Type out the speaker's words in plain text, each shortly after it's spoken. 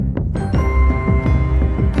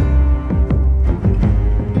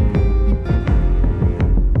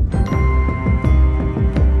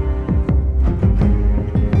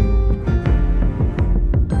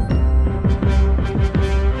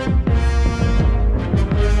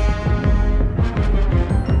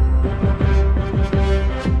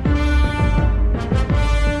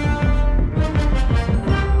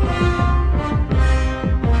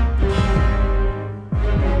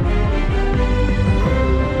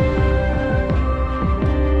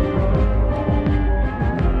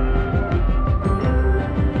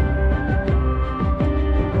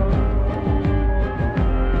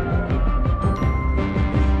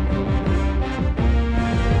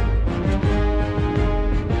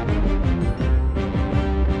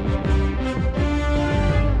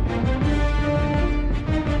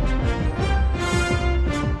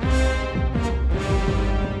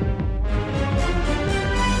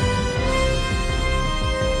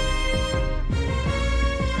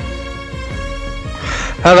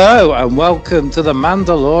Hello and welcome to the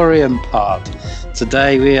Mandalorian pod.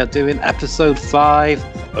 Today we are doing episode 5,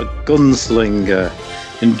 A Gunslinger.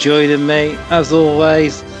 And joining me, as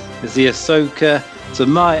always, is the Ahsoka to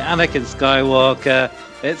my Anakin Skywalker.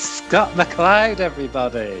 It's Scott McLeod,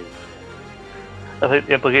 everybody. I think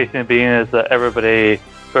the implication being is that everybody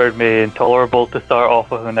found me intolerable to start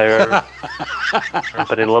off with, and now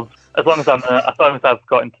everybody loves. As long as I've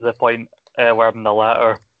gotten to the point where I'm the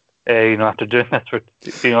latter. After doing this for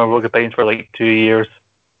being on Rogue Pines for like 2 years,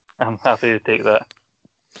 I'm happy to take that.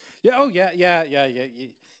 Yeah,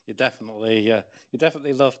 You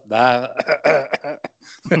definitely loved that.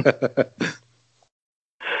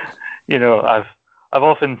 I've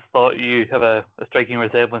often thought you have a striking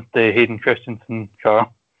resemblance to Hayden Christensen,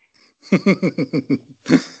 Carl.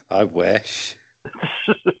 I wish.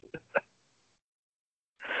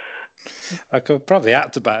 I could probably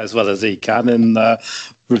act about as well as he can in the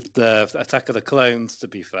Attack of the Clones, to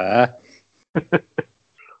be fair.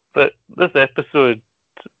 But this episode,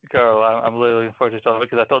 Carl, I'm really looking forward to talking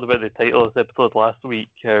because I talked about the title of this episode last week,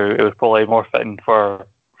 how it was probably more fitting for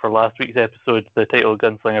last week's episode, the title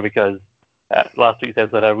Gunslinger, because last week's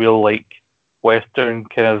episode had a real Western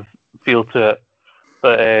kind of feel to it.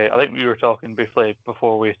 But I think we were talking briefly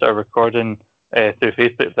before we started recording through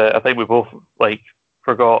Facebook that I think we both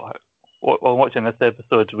forgot. While watching this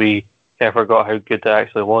episode, we kind of forgot how good it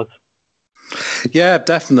actually was. Yeah,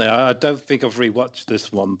 definitely. I don't think I've rewatched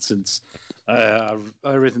this one since I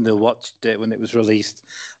originally watched it when it was released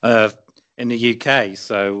in the UK.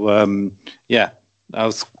 So, I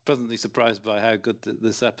was pleasantly surprised by how good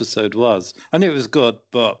this episode was. I knew it was good,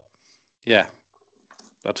 but, yeah,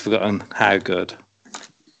 I'd forgotten how good.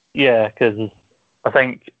 Yeah, because I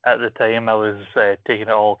think at the time I was taking it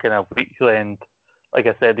all kind of weekly, and like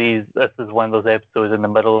I said, this is one of those episodes in the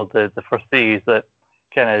middle of the first series that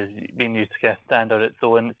kind of being used to kind of stand on its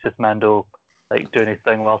own. It's just Mando doing his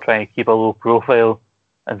thing while trying to keep a low profile.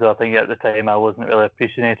 And so I think at the time I wasn't really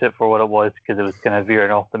appreciating it for what it was because it was kind of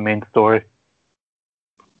veering off the main story.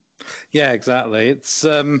 Yeah, exactly. It's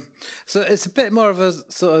so it's a bit more of a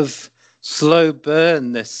sort of slow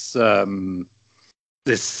burn this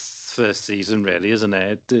first season, really, isn't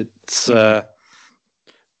it? It's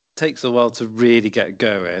takes a while to really get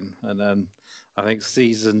going, and then I think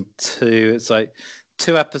season 2 it's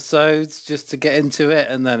 2 episodes just to get into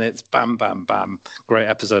it, and then it's bam bam bam, great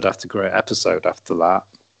episode after great episode after that.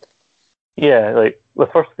 Yeah, the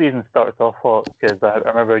first season starts off hot because I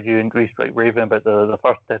remember you and Reese raving about the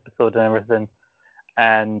first episode and everything,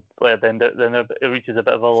 and then it reaches a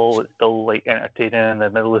bit of a lull. It's still entertaining in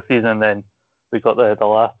the middle of the season, and then we got the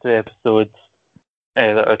last 2 episodes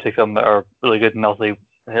that are to come that are really good, and obviously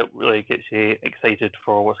it really gets you excited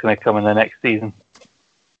for what's going to come in the next season.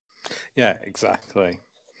 Yeah, exactly.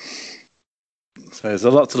 So there's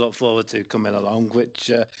a lot to look forward to coming along, which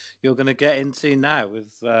you're going to get into now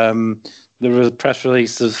with the press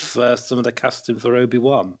release of some of the casting for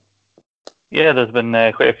Obi-Wan. Yeah, there's been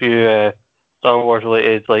quite a few Star Wars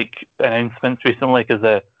related announcements recently because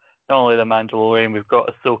not only the Mandalorian, we've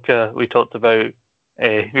got Ahsoka. We talked about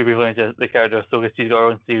we've learned the character Ahsoka. She's got her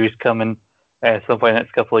own series coming at some point in the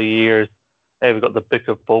next couple of years. We've got the Book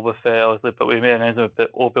of Boba Fett, obviously, but we made an announcement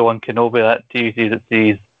about Obi-Wan Kenobi, that TV series that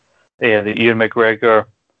sees the Ewan McGregor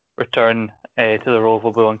return to the role of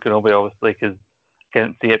Obi-Wan Kenobi, obviously, because I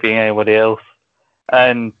can't see it being anybody else.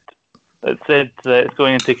 And it said that it's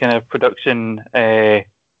going into kind of production, in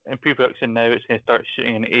pre-production now. It's going to start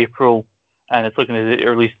shooting in April, and it's looking at it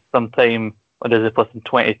released sometime on Disney Plus in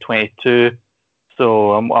 2022.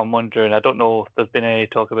 So I'm wondering, I don't know if there's been any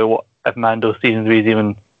talk about if Mando season 3's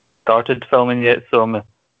even started filming yet, so I'm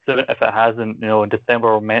assuming if it hasn't, in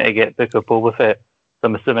December we're meant to get Book of Boba Fett, so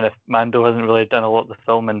I'm assuming if Mando hasn't really done a lot of the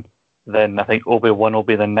filming, then I think Obi-Wan will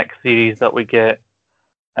be the next series that we get.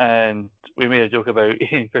 And we made a joke about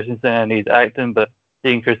Hayden Christensen and his acting, but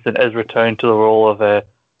Hayden Christensen is returned to the role of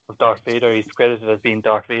Darth Vader. He's credited as being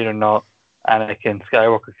Darth Vader, not Anakin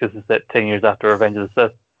Skywalker, because it's set 10 years after Revenge of the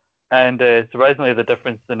Sith. And surprisingly, the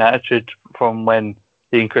difference in attitude from when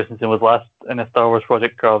Hayden Christensen was last in a Star Wars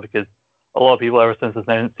project, Carl, because a lot of people ever since this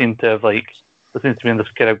now seem to have there seems to be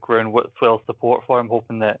this kind of groundswell support for him,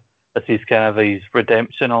 hoping that this is kind of his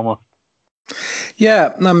redemption almost.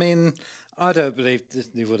 Yeah, I mean, I don't believe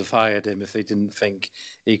Disney would have hired him if they didn't think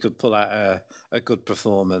he could pull out a good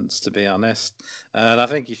performance, to be honest. And I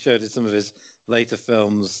think he showed in some of his later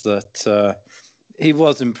films that he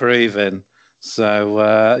was improving. So,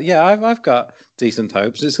 I've got decent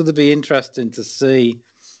hopes. It's going to be interesting to see,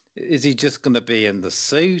 is he just going to be in the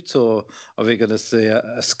suit, or are we going to see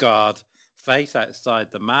a scarred face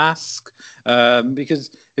outside the mask. Because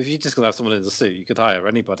if you just going to have someone in the suit, you could hire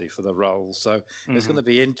anybody for the role. So it's going to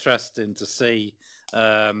be interesting to see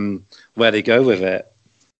where they go with it.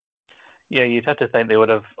 Yeah, you'd have to think they would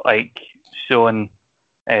have shown.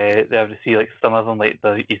 They have to see some of them,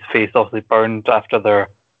 his face obviously burned after the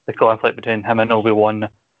conflict between him and Obi-Wan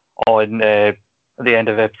on the end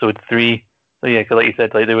of episode 3. So yeah, because like you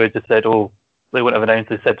said, they would have just said, oh, they wouldn't have announced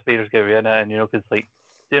they said Vader's going to be in it, and because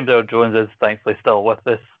James Earl Jones is thankfully still with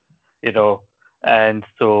us, and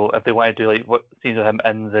so if they want to do what scenes of him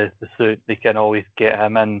in the suit, they can always get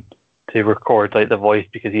him in to record the voice,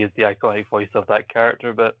 because he is the iconic voice of that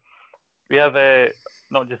character. But we have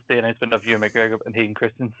not just the announcement of Ewan McGregor and Hayden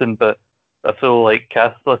Christensen, but a full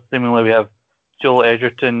cast list. Seemingly we have Joel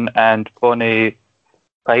Edgerton and Bonnie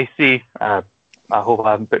Piesse. I hope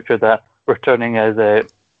I haven't butchered that. Returning as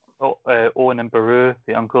Owen and Beru,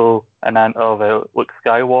 the uncle and aunt of Luke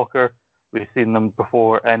Skywalker. We've seen them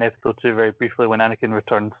before in episode 2 very briefly when Anakin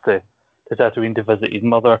returns to Tatooine to visit his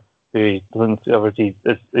mother, who he doesn't discover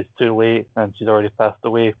is too late, and she's already passed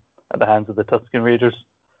away at the hands of the Tusken Raiders.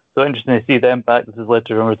 So interesting to see them back. This has led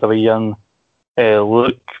to rumours of a young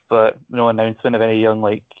Luke, but no announcement of any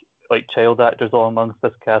young child actors all amongst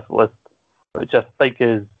this cast list, which I think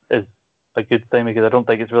is a good thing, because I don't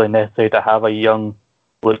think it's really necessary to have a young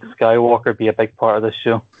Luke Skywalker be a big part of this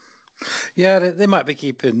show. Yeah, they might be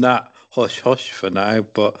keeping that hush-hush for now,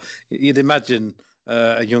 but you'd imagine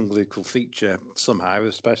a young Luke will feature somehow,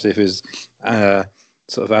 especially if his sort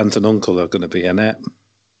of aunt and uncle are going to be in it.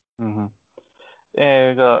 Mm-hmm.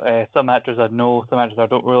 We've got some actors I know, some actors I'm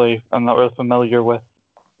not really familiar with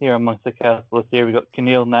here amongst the cast list here. We've got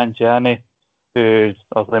Kumail Nanjiani, who's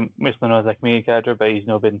obviously mostly known as a comedic actor, but he's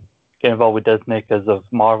now been getting involved with Disney because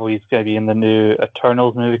of Marvel. He's going to be in the new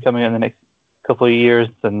Eternals movie coming out in the next couple of years,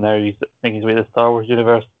 and now he's making his way to the Star Wars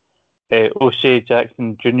universe. O'Shea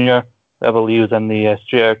Jackson Jr., I believe, was in the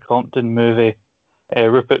Straight Outta Compton movie.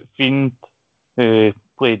 Rupert Friend, who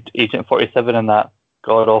played Agent 47 in that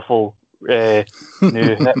god-awful new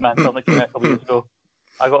Hitman film that came out a couple years ago.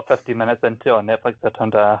 I got 50 minutes into it on Netflix. I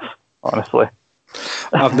turned it off, honestly.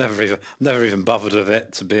 I've never even bothered with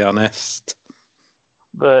it, to be honest.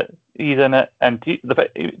 But he's in it, and just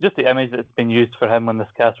the image that's been used for him on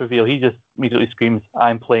this cast reveal, he just immediately screams,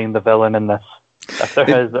 "I'm playing the villain in this." If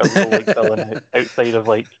there is a real villain outside of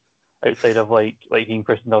Hayden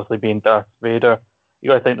Christensen obviously being Darth Vader, you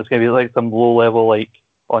got to think there's going to be some low level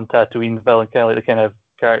on Tatooine villain, kind of the kind of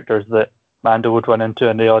characters that Mando would run into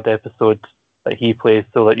in the odd episode that he plays,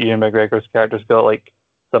 so that Ewan McGregor's character's got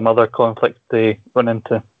some other conflict they run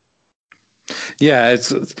into. Yeah,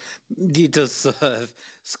 he does sort of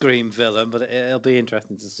scream villain, but it'll be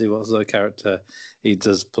interesting to see what sort of character he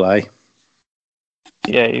does play.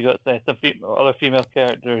 Yeah, you got some other female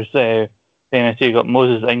characters. You got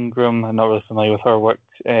Moses Ingram. I'm not really familiar with her work.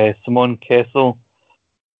 Simone Kessel.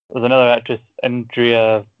 There's another actress,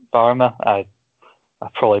 Indria Varma. I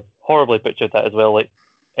probably horribly butchered that as well.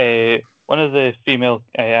 One of the female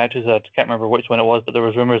actresses, I can't remember which one it was, but there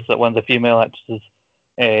was rumours that one of the female actresses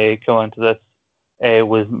coming into this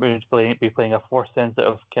was going to be playing a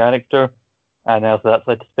Force-sensitive character, and also that's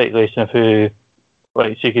led to speculation of who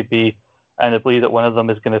she could be. And I believe that one of them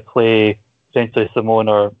is going to play potentially Simone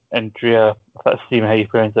or Andrea, if that's how you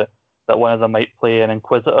pronounce it, that one of them might play an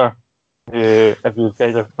Inquisitor, who, if you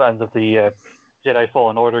guys are fans of the Jedi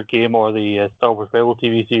Fallen Order game or the Star Wars Rebel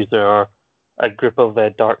TV series, there are a group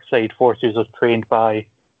of dark side force users trained by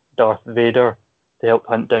Darth Vader to help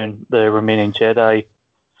hunt down the remaining Jedi.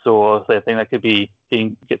 So I think that could be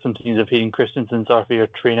get some scenes of Hayden Christensen, Darth Vader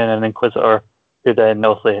training an Inquisitor, who then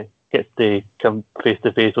also gets to come face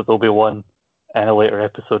to face with Obi-Wan in a later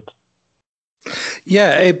episode.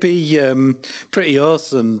 Yeah, it'd be pretty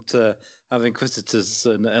awesome to have Inquisitors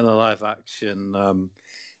in a live action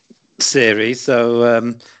series.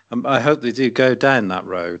 So I hope they do go down that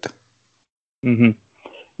road. Mm-hmm.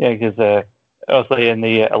 Yeah, because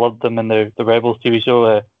obviously I loved them in the Rebels TV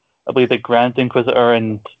show. I believe the Grand Inquisitor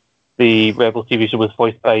in the Rebels TV show was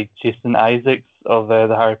voiced by Jason Isaacs of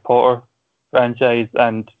the Harry Potter franchise,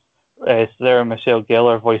 and Sarah Michelle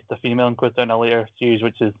Gellar voiced the female Inquisitor in a later series,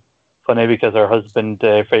 which is funny because her husband,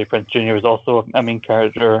 Freddie Prinze Jr., was also a main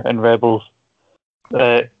character in Rebels.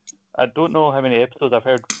 I don't know how many episodes. I've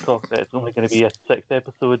heard talk that it's only going to be a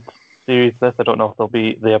 6-episode series. I don't know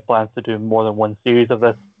if they have plans to do more than one series of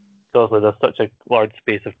this. Also, there's such a large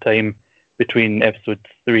space of time between episodes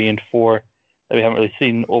 3 and 4 that we haven't really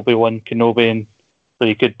seen Obi-Wan Kenobi, and so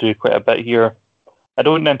you could do quite a bit here. I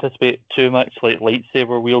don't anticipate too much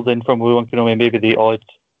lightsaber wielding from Obi-Wan Kenobi. Maybe the odd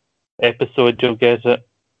episode you'll get it.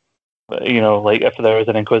 like if there is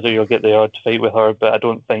an Inquisitor, you'll get the odd fight with her, but I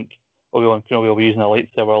don't think Obi-Wan Kenobi will be using a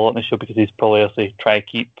lightsaber a lot in the show because he's probably actually trying to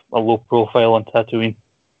keep a low profile on Tatooine.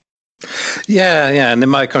 Yeah, and it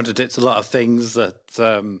might contradict a lot of things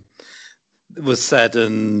that was said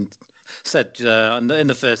in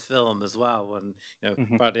the first film as well. When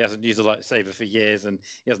Bradley hasn't used a lightsaber for years, and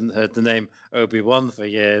he hasn't heard the name Obi-Wan for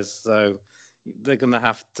years, so they're going to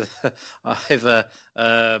have to either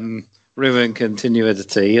ruin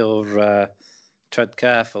continuity or tread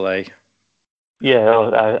carefully. Yeah,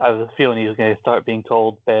 I was feeling he was going to start being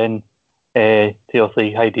called Ben to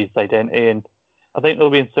obviously hide his identity, and I think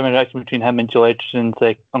there'll be some interaction between him and Joel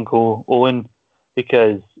Edgerton's Uncle Owen,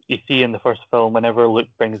 because you see in the first film, whenever Luke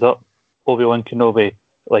brings up Obi-Wan Kenobi,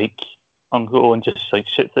 like Uncle Owen just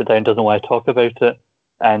shits it down, doesn't want to talk about it,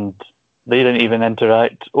 and they didn't even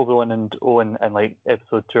interact, Obi-Wan and Owen, in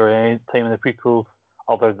episode 2 or any time in the prequels,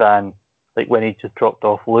 other than when he just dropped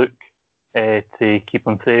off Luke to keep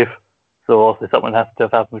him safe. So obviously something has to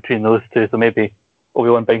have happened between those two. So maybe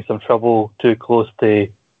Obi-Wan brings some trouble too close to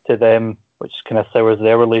them, which kind of sours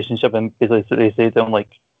their relationship, and basically they say to him,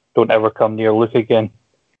 don't ever come near Luke again.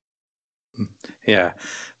 Yeah,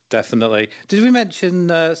 definitely. Did we mention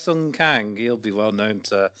Sung Kang? He'll be well known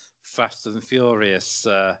to Fast and Furious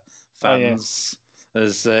fans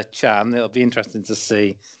as Chan. It'll be interesting to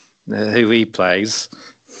see who he plays.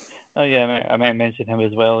 Oh yeah, I might mention him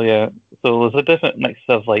as well. Yeah, so there's a different mix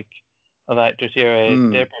of actors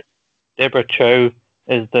here. Deborah Chow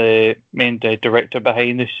is the main director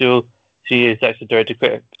behind the show. She has actually directed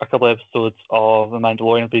quite a couple of episodes of The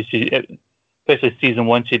Mandalorian, but especially season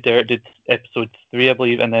 1, she directed episode 3, I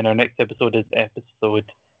believe, and then her next episode is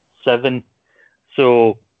episode 7.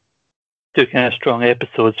 So 2 kind of strong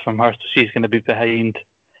episodes from her. So she's going to be behind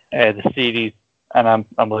the series, and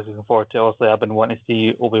I'm looking forward to. Also, I've been wanting to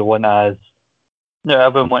see Obi-Wan I've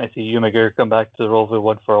been wanting to see Ewan McGregor come back to the role of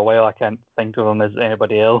Obi-Wan for a while. I can't think of him as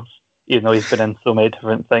anybody else, even though he's been in so many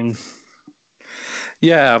different things.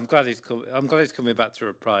 Yeah, I'm glad he's coming back to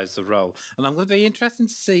reprise the role, and I'm going to be interested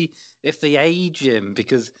to see if they age him,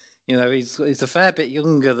 because he's a fair bit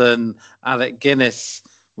younger than Alec Guinness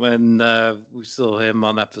when we saw him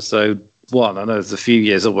on episode 1. I know it's a few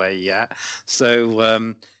years away yet,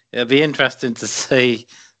 so it'll be interesting to see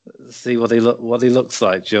what he looks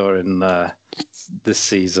like during this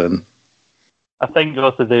season. I think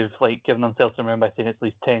also they've given themselves some room by saying it's at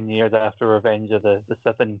least 10 years after Revenge of the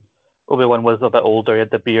Sith. Obi-Wan was a bit older, he had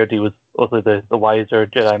the beard, he was also the wiser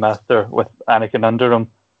Jedi Master with Anakin under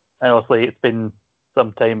him. And obviously it's been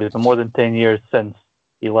some time, it's been more than 10 years since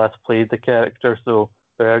he last played the character, so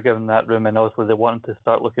they are given that room, and also they want him to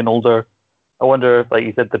start looking older. I wonder if, like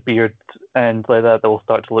you said, the beard and that will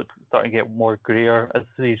start to get more greyer as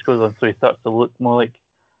the series goes on, so he starts to look more like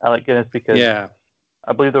Alec Guinness, because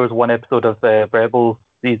I believe there was one episode of Rebels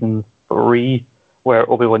season 3 where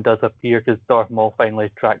Obi-Wan does appear because Darth Maul finally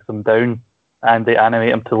tracks him down, and they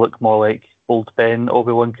animate him to look more like old Ben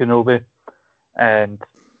Obi-Wan Kenobi. And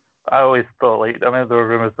I always thought, I remember there were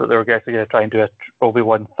rumours that they were actually going to try and do a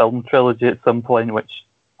Obi-Wan film trilogy at some point, which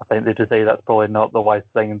I think they decided that's probably not the wise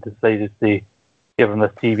thing, and decided to give him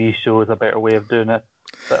this TV show as a better way of doing it.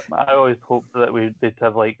 But I always hoped that they'd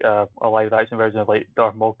have a live action version of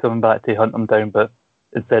Darth Maul coming back to hunt him down, but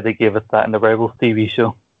instead they gave us that in the Rebels TV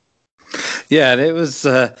show. Yeah, and it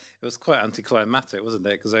was quite anticlimactic, wasn't it?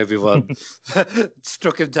 Because Obi-Wan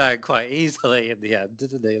struck him down quite easily in the end,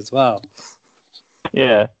 didn't he, as well?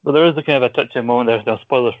 Yeah, but there is a kind of a touching moment. There's no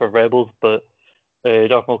spoilers for Rebels, but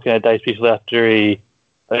Darth Maul kind of dies peacefully after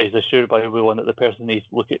he's assured by Obi-Wan that the person he's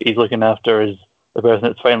looking after is the person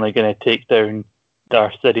that's finally going to take down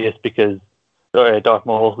Darth Sidious, because Darth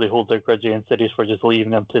Maul holds a grudge against Sidious for just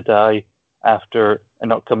leaving him to die after and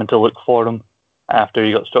not coming to look for him after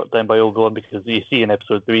he got struck down by Obi-Wan, because you see in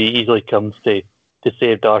episode 3 he easily comes to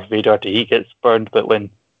save Darth Vader after he gets burned, but when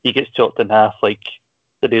he gets chopped in half,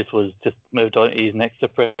 Sidious was just moved on to his next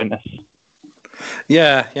apprentice.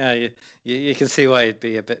 Yeah, you can see why he'd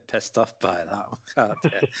be a bit pissed off by that, can't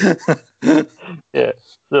you? Yeah,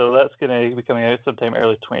 so that's going to be coming out sometime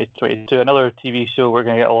early 2022. Another TV show we're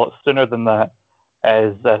going to get a lot sooner than that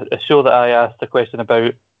is a show that I asked a question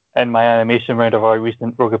about in my animation round of our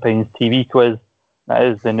recent Rogue Opinions TV quiz. That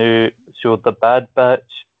is the new show The Bad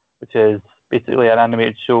Batch, which is basically an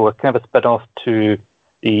animated show, a kind of a spin-off to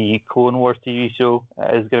the Clone Wars TV show.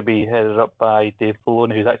 It is going to be headed up by Dave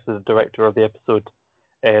Filoni, who's actually the director of the episode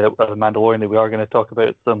of The Mandalorian that we are going to talk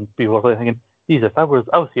about. Some people are probably thinking, geez, if I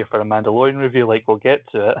was here for a Mandalorian review, we'll get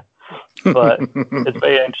to it. But it's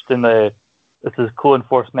very interesting. This is Clone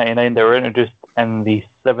Force 99. They were introduced in the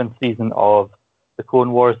 7th season of the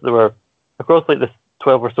Clone Wars. They were across the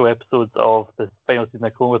 12 or so episodes of the final season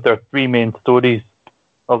of Clone Wars, there are three main stories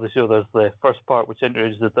of the show. There's the first part, which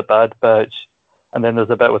introduces the Bad Batch, and then there's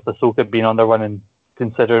a bit with Ahsoka being on the run and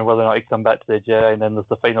considering whether or not to come back to the Jedi, and then there's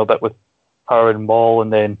the final bit with her and Maul,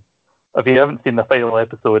 and then if you haven't seen the final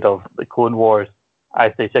episode of the Clone Wars,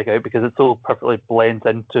 I say check it out because it so perfectly blends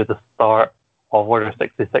into the start of Order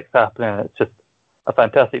 66 happening. It's just a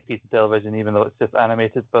fantastic piece of television, even though it's just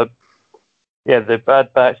animated. But yeah, the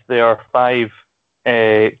Bad Batch, there are 5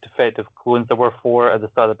 defective clones. There were 4 at the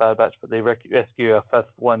start of the Bad Batch, but they rescue a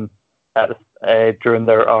 5th one during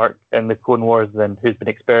their arc in the Clone Wars, and who's been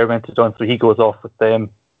experimented on, so he goes off with them.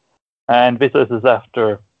 And basically this is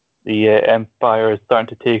after the Empire is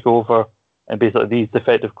starting to take over, and basically these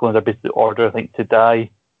defective clones are basically ordered, I think, to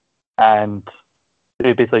die, and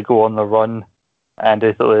they basically go on the run, and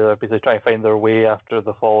basically they're basically trying to find their way after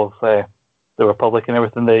the fall of the Republic and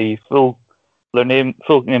everything. The full name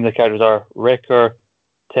of the characters are Wrecker,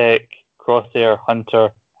 Tech, Crosshair,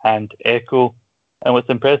 Hunter, and Echo. And what's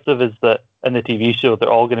impressive is that in the TV show,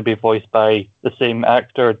 they're all going to be voiced by the same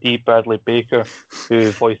actor, D. Bradley Baker,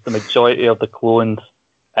 who voiced the majority of the clones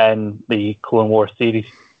in the Clone Wars series.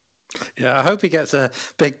 Yeah, I hope he gets a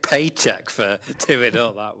big paycheck for doing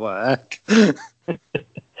all that work.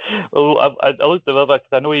 Well, I looked at that because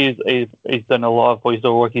I know he's done a lot of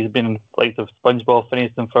voiceover work. He's been in like the SpongeBob,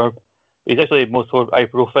 Phineas and Ferb. He's actually most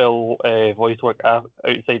high-profile voice work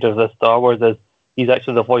outside of the Star Wars is he's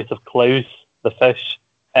actually the voice of Klaus, the fish,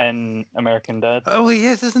 in American Dad. Oh, he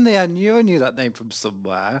is, isn't he? I knew that name from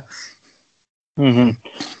somewhere.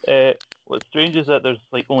 Mm-hmm. What's strange is that there's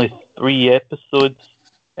like only 3 episodes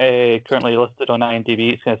currently listed on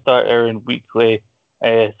IMDb. It's going to start airing weekly,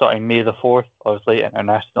 starting May the 4th, obviously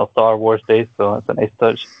International Star Wars Day, so that's a nice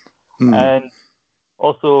touch. And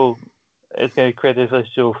also, it's going to credit this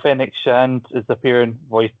show. Fennec Shand is appearing,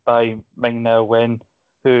 voiced by Ming-Na Wen,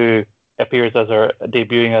 who appears as her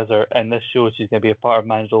debuting as her in this show. She's going to be a part of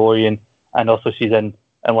Mandalorian, and also she's in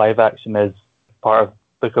live action as part of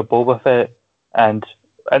Book of Boba Fett. And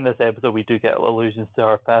in this episode, we do get allusions to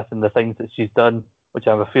her past and the things that she's done, which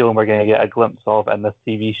I have a feeling we're going to get a glimpse of in this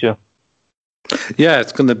TV show. Yeah,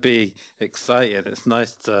 it's going to be exciting. It's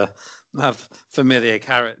nice to have familiar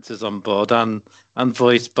characters on board and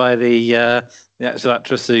voiced by the actual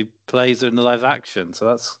actress who plays her in the live action. So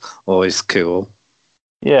that's always cool.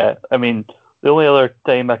 Yeah, I mean, the only other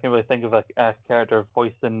time I can really think of a character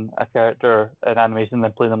voicing a character in animation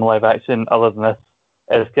than playing them in live action, other than this,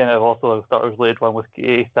 is kind of also a Star Wars related one with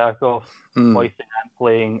Katie Sackhoff voicing and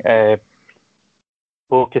playing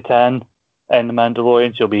Bo-Katan in The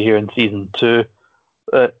Mandalorian. She'll be here in season 2.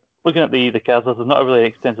 Looking at the cast list, there's not a really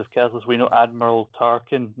extensive cast list. We know Admiral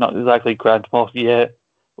Tarkin, not exactly Grand Moff yet,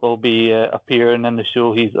 will be appearing in the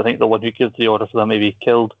show. He's, I think, the one who gives the order for them to be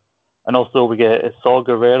killed. And also we get Saw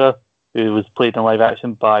Gerrera, who was played in live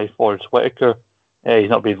action by Forrest Whitaker. He's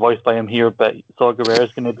not being voiced by him here, but Saw Gerrera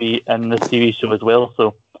is going to be in this TV show as well.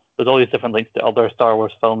 So there's all these different links to other Star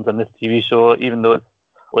Wars films in this TV show. Even though it's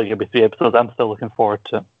only going to be 3 episodes, I'm still looking forward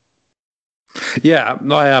to it. Yeah,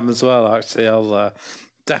 I am as well, actually. I'll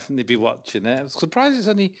definitely be watching it. I'm surprised it's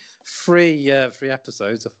only 3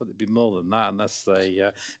 episodes. I thought it'd be more than that, unless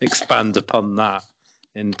they expand upon that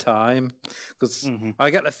in time. Because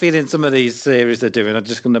I get the feeling some of these series they're doing are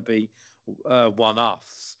just going to be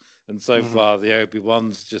one-offs. And so far, the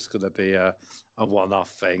Obi-Wan's just going to be a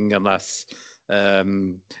one-off thing, unless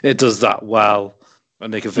it does that well,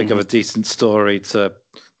 and they can think of a decent story to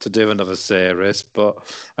do another series.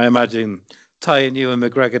 But I imagine tying Ewan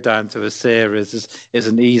McGregor down to a series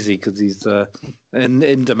isn't easy because he's an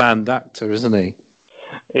in-demand actor, isn't he?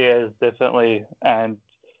 He is, definitely. And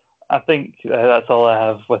I think that's all I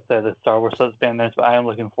have with the Star Wars that's been announced, but I am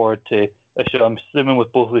looking forward to a show. I'm assuming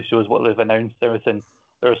with both of the shows, what they've announced, everything,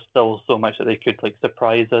 there's still so much that they could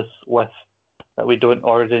surprise us with that we don't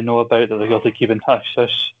already know about, that they're also keeping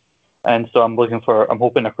hush-hush. And so I'm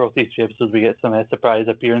hoping across these 3 episodes we get some surprise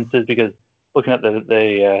appearances, because looking at the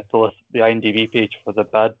list, the IMDb page for the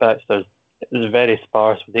Bad Batch, it's very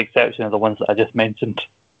sparse, with the exception of the ones that I just mentioned.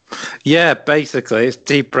 Yeah, basically, it's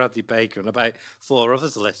D. Bradley Baker and about 4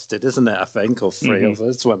 others listed, isn't it? I think, or 3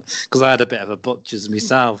 others. Because I had a bit of a butcher's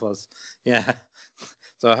myself.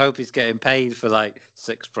 So I hope he's getting paid for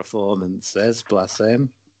 6 performances. Bless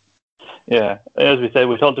him. Yeah, as we said,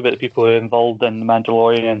 we talked about the people who are involved in The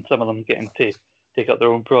Mandalorian, and some of them getting to take up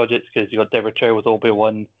their own projects, because you've got Deborah Chow with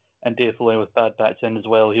Obi-Wan and Dave Filoni with Bad Batch in as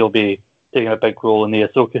well. He'll be taking a big role in the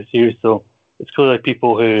Ahsoka series, so it's clearly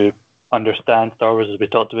people who understand Star Wars, as we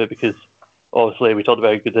talked about, because obviously we talked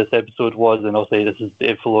about how good this episode was, and also this is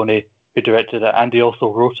Dave Filoni who directed it, and he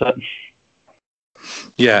also wrote it.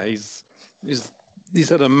 Yeah, he's he's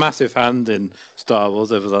had a massive hand in Star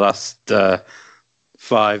Wars over the last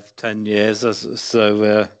 5-10 years.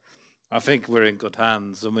 So I think we're in good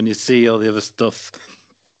hands. And when you see all the other stuff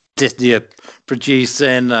Disney are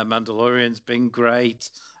producing, Mandalorian's been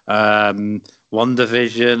great,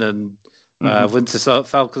 WandaVision and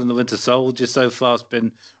Falcon and the Winter Soldier so far has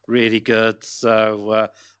been really good. So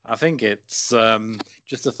I think it's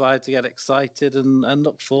justified to get excited and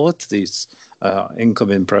look forward to these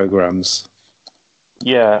incoming programs.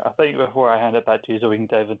 Yeah, I think before I hand it back to you so we can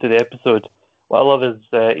dive into the episode, what I love is,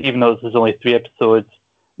 even though this is only 3 episodes,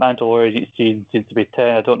 Mandalorian each season seems to be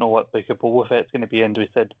 10. I don't know what Book of Boba Fett's going to be in. We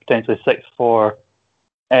said potentially 6 for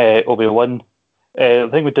Obi-Wan. The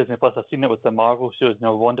thing with Disney Plus, I've seen it with the Marvel shows.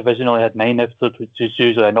 WandaVision only had 9 episodes, which is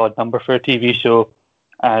usually an odd number for a TV show.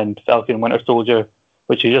 And Falcon and Winter Soldier,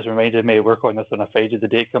 which you just reminded me, work on this on a Friday the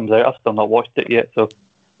day it comes out. I've still not watched it yet, so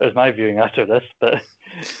there's my viewing after this. But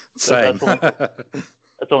Same.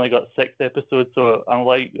 it's only got 6 episodes, so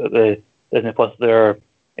unlike the Disney Plus, they're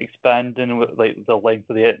expanding with like the length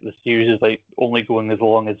of the series is like only going as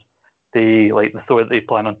long as the story that they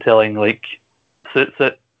plan on telling suits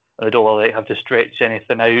it. They don't really have to stretch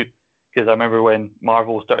anything out, because I remember when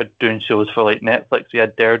Marvel started doing shows for like Netflix, we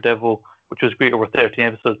had Daredevil, which was great over 13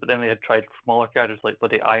 episodes, but then they had tried smaller characters like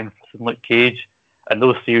bloody Iron Fist and Luke Cage, and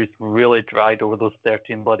those series really dried over those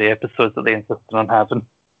 13 bloody episodes that they insisted on having.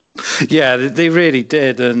 Yeah, they really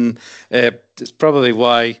did, and it's probably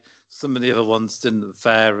why some of the other ones didn't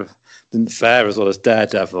fare as well as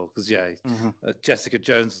Daredevil, because Jessica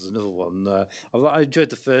Jones was another one. I enjoyed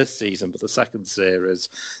the first season, but the second series,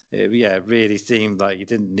 it really seemed like you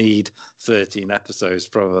didn't need 13 episodes.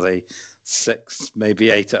 Probably 6, maybe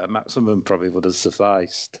 8 at a maximum probably would have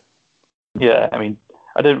sufficed. Yeah, I mean,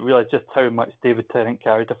 I didn't realise just how much David Tennant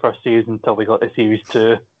carried the first season until we got to series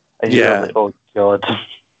 2. And oh God.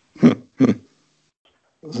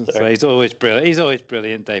 So he's always brilliant. He's always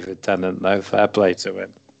brilliant, David Tennant, though. Fair play to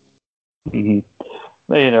him.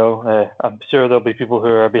 Well, I'm sure there'll be people who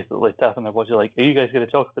are basically tapping their watch like, are you guys going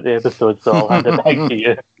to talk about the episode? So I'll hand it back to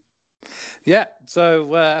you. Yeah,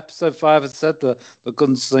 so episode 5, as I said, the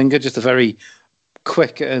Gunslinger, just a very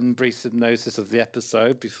quick and brief synopsis of the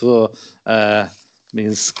episode before me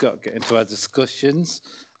and Scott get into our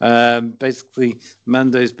discussions. Basically,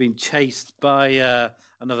 Mando's been chased by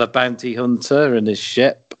another bounty hunter in his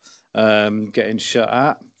ship, getting shot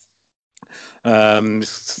at.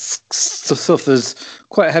 Suffers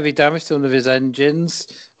quite heavy damage to one of his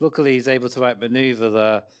engines. Luckily, he's able to outmaneuver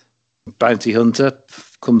the bounty hunter,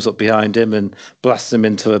 comes up behind him and blasts him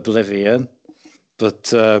into oblivion. But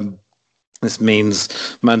this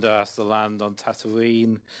means Mando has to land on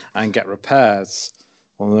Tatooine and get repairs.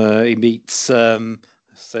 He meets,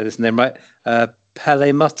 say this name right,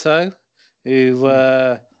 Peli Motto, who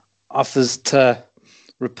offers to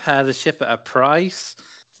repair the ship at a price,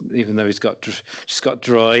 even though she's got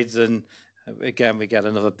droids. And again, we get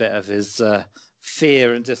another bit of his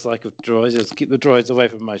fear and dislike of droids. Just keep the droids away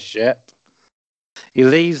from my ship.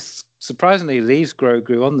 Surprisingly leaves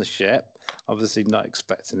Grogu on the ship, obviously not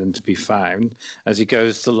expecting him to be found, as he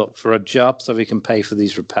goes to look for a job so he can pay for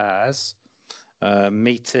these repairs.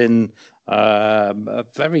 Meeting a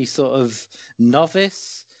very sort of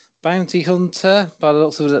novice bounty hunter by the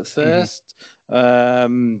looks of it at first. I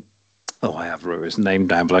have wrote his name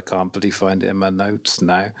down, but I can't bloody find it in my notes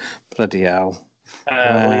now. Bloody hell.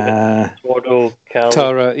 Toro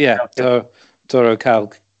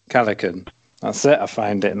Calican. That's it. I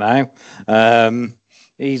find it now.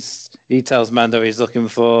 He tells Mando he's looking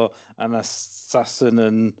for an assassin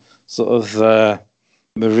and sort of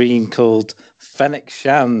Marine called Fennec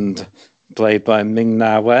Shand, played by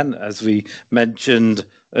Ming-Na Wen. As we mentioned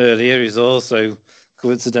earlier, he's also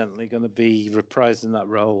coincidentally going to be reprising that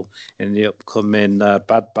role in the upcoming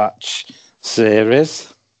Bad Batch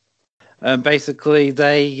series. And basically,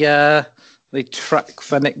 they track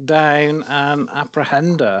Fennec down and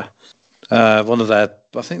apprehend her. One of their,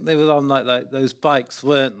 I think they were on like those bikes,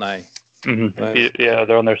 weren't they? Mm-hmm. Yeah,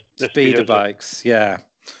 they're on their speeder bikes. Yeah,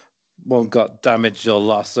 one got damaged or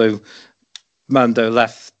lost. So Mando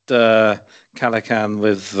left Calican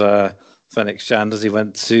with Fennec Shand as he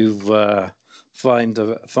went to find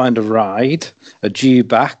a ride, a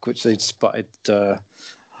dewback, which they'd spotted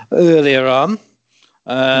earlier on.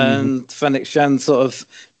 And Fennec Shand sort of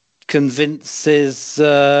convinces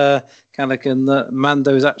Calican that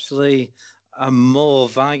Mando is actually a more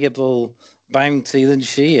valuable bounty than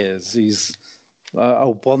she is. He's a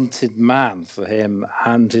wanted man for him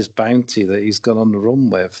and his bounty that he's gone on the run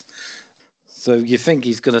with. So you think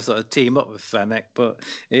he's going to sort of team up with Fennec, but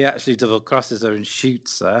he actually double crosses her and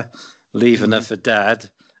shoots her, leaving her for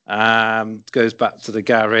dead. goes back to the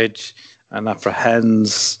garage and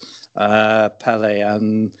apprehends Pele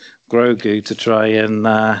and Grogu to try and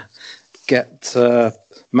get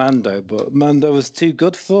Mando, but Mando was too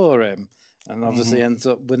good for him, and obviously ends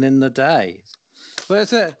up winning the day. But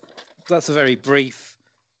that's a very brief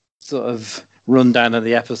sort of rundown of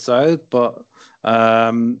the episode, but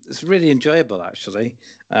it's really enjoyable, actually.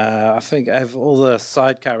 I think all the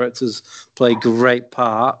side characters play great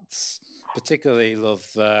parts. Particularly love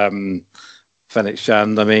Fennec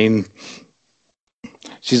Shand. I mean,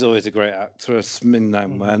 she's always a great actress.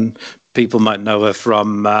 When people might know her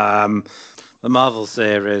from the Marvel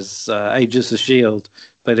series, Agents of S.H.I.E.L.D.,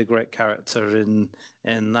 played a great character in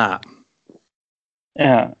that.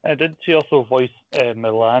 Yeah, did she also voice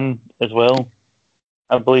Milan as well?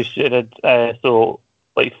 I believe she did. So,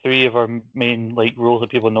 like, 3 of her main roles that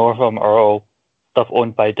people know her from are all stuff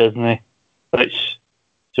owned by Disney, which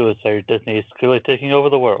shows how Disney is clearly taking over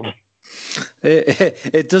the world.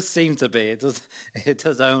 It does seem to be. It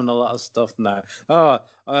does own a lot of stuff now.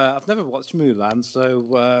 I've never watched Mulan, so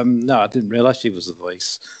no, I didn't realise she was the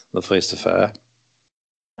voice of her.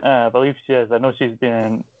 I believe she is. I know she's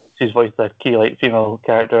voiced a key female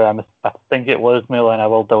character. I think it was Mulan. I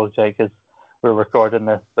will double check as we're recording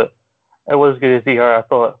this, but it was good to see her. I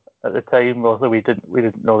thought at the time, also we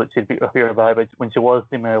didn't know that she'd appear back, but when she was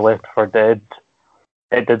seemingly left for dead,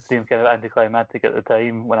 it did seem kind of anticlimactic at the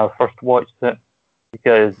time when I first watched it,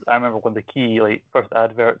 because I remember one of the key first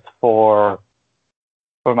adverts for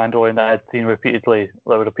Mandalorian that I had seen repeatedly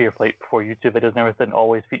that would appear for YouTube videos and everything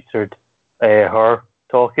always featured her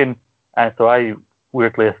talking, and so I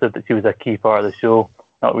weirdly assumed that she was a key part of the show,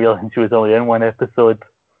 not realizing she was only in one episode.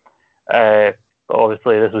 But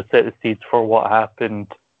obviously this would set the seeds for what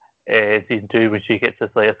happened in season 2 when she gets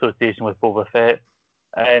this association with Boba Fett.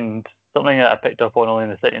 And something that I picked up on only in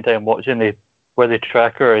the second time watching, where they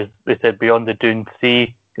track her is they said beyond the Dune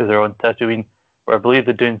Sea, because they're on Tatooine, where I believe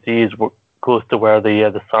the Dune Sea is close to where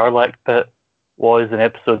the Sarlacc pit was in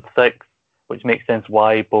episode 6, which makes sense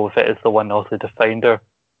why Boba Fett is the one also to find her,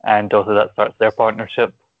 and also that starts their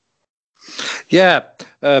partnership. Yeah,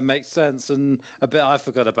 makes sense. And a bit I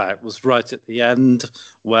forgot about was right at the end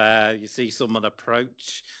where you see someone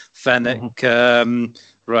approach Fennec,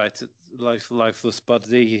 right at lifeless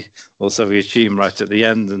body. Also, we assume right at the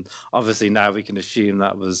end, and obviously now we can assume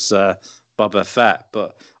that was Boba Fett.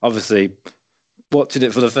 But obviously, watching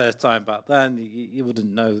it for the first time back then, you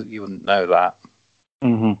wouldn't know. You wouldn't know that.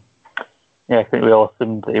 Yeah, I think we all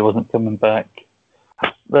assumed that he wasn't coming back.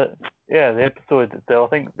 But yeah, the episode itself, I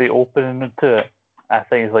think the opening to it, I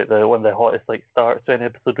think is one of the hottest starts to an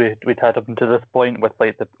episode we'd had up until this point, with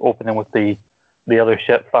the opening with the other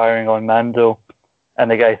ship firing on Mando, and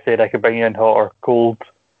the guy said, "I could bring you in hot or cold,"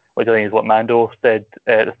 which I think is what Mando said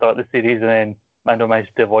at the start of the series, and then Mando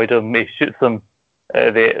managed to avoid him. He shoots him out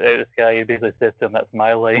of the sky. He basically says to him, "That's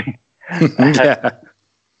my line." Yeah.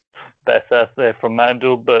 That's from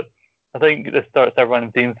Mando, but I think this starts a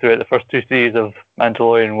running theme throughout the first 2 series of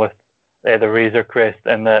Mandalorian with the Razor Crest,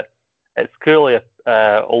 and that it's clearly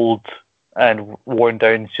a old and worn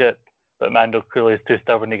down ship, but Mando clearly is too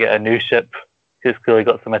stubborn to get a new ship. He's clearly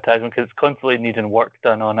got some attachment because it's constantly needing work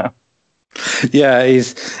done on it. Yeah,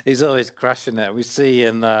 he's always crashing it. We see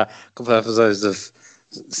in a couple of episodes of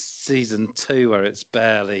season 2 where it's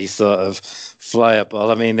barely sort of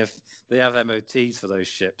flyable. I mean, if they have MOTs for those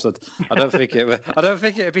ships, I don't think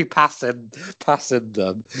it'd be passing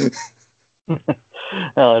them.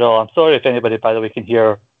 No, at all. I'm sorry if anybody, by the way, can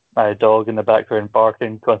hear my dog in the background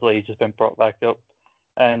barking constantly. He's just been brought back up,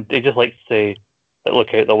 and he just likes to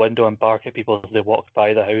look out the window and bark at people as they walk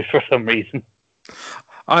by the house for some reason.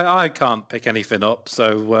 I can't pick anything up,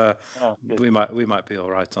 so we might be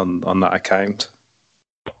all right on that account.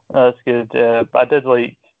 That's good. But I did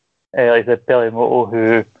like I said, Pelimoto,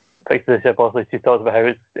 who fixes the ship. Also, she talks about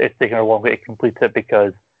how it's taking her a long way to complete it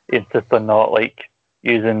because he insists on not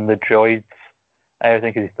using the droids and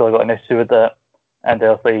everything, because he's still got an issue with that. And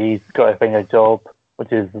also, he's got to find a job,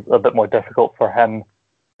 which is a bit more difficult for him,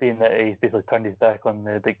 being that he's basically turned his back on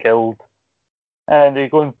the guild. And they're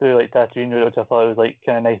going through Tatooine, which I thought was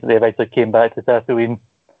kind of nice that they eventually came back to Tatooine,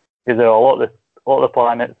 because there are a lot of the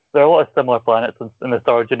planets. There are a lot of similar planets in the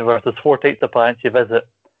Star Wars universe. There's 4 types of planets you visit: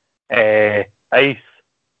 ice,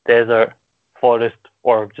 desert, forest,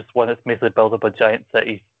 or just one that's basically built up a giant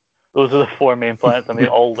city. Those are the 4 main planets, and they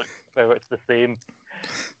all look very much the same.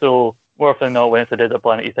 So more often than not, when it's a desert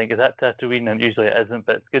planet, you think, is that Tatooine? And usually it isn't,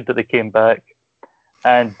 but it's good that they came back.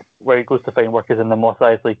 And where he goes to find work is in the Mos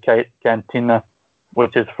Eisley Cantina,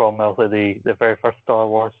 which is from the very first Star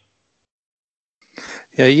Wars.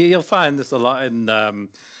 Yeah, you'll find this a lot in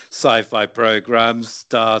sci-fi programs.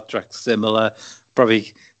 Star Trek similar,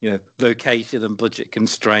 probably location and budget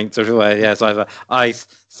constraints everywhere. Yeah, it's either ice,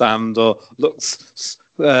 sand, or looks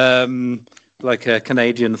like a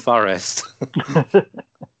Canadian forest.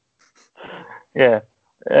 Yeah,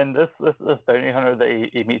 and this bounty hunter that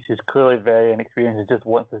he meets is clearly very inexperienced. He just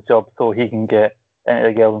wants his job so he can get into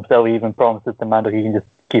the guild himself. He even promises to Mando he can just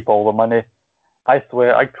keep all the money. I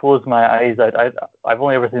swear, I closed my eyes. I've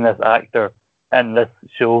only ever seen this actor in this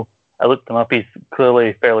show. I looked him up. He's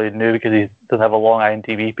clearly fairly new because he doesn't have a long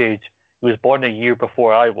IMDb page. He was born a year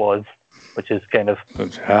before I was, which is kind of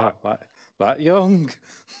that young.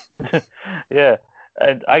 Yeah,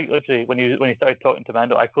 and I literally when he started talking to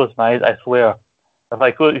Mando, I closed my eyes. I swear,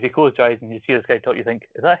 if you close your eyes and you see this guy talk, you think,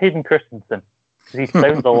 is that Hayden Christensen? Because he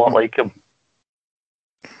sounds a lot like him.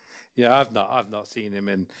 Yeah, I've not seen him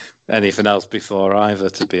in anything else before either,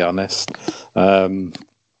 to be honest.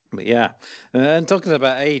 But yeah, and talking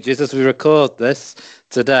about ages, as we record this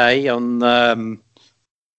today on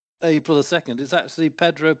April the 2nd, it's actually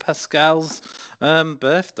Pedro Pascal's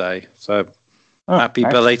birthday. So happy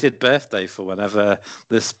belated birthday for whenever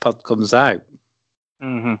this pod comes out.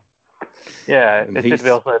 Mm-hmm. Yeah, it should be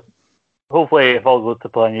also. Hopefully, if all goes to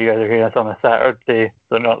plan, you guys are hearing us on a Saturday,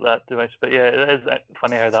 so not that too much. But yeah, it is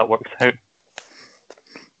funny how that works out.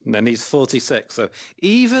 And then he's 46, so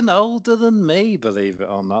even older than me, believe it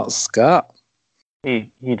or not, Scott. He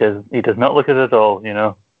does not look it at all,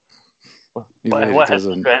 What has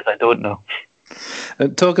stress, I don't know.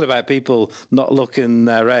 And talking about people not looking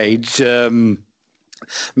their age,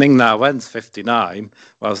 Ming-Na Wen's 59.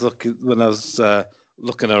 When I was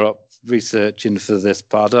looking her up, researching for this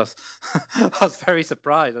pod, I was very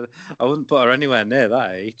surprised. I wouldn't put her anywhere near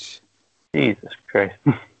that age. Jesus Christ.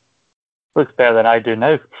 Looks better than I do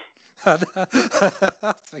now.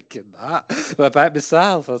 I'm thinking that about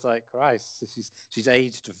myself. I was like, Christ, she's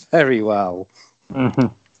aged very well. Mm-hmm.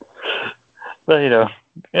 But,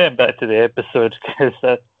 getting back to the episode, because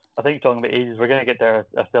I think talking about ages, we're going to get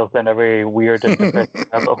ourselves in a very weird and depressing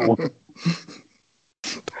rabbit hole.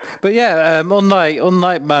 But yeah,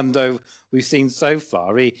 unlike Mando we've seen so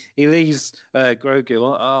far, he leaves Grogu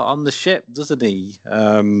on the ship, doesn't he?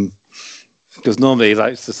 Because normally he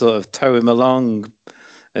likes to sort of tow him along.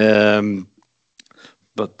 But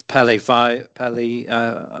Pele, I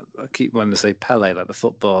keep wanting to say Pele like the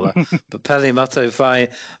footballer, but Pele Motto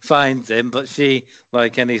finds him, but she,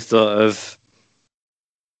 like any sort of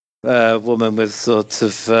woman with sort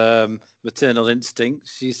of maternal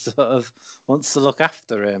instincts, she sort of wants to look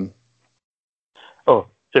after him. Oh,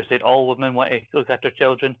 so said all women want to look after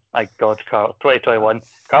children? My God, Carl, 2021.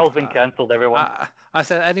 Carl's been cancelled, everyone. I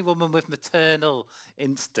said any woman with maternal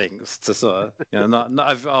instincts to sort of, not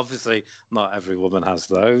obviously not every woman has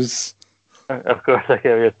those. Of course, I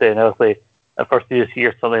get what you're saying. Obviously, at first you just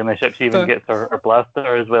hear something on the ship, she even gets her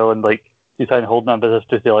blaster as well, and she's kind of holding on business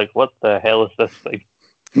to say, what the hell is this thing?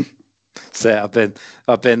 So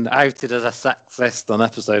I've been outed as a sexist on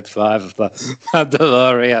episode 5 of the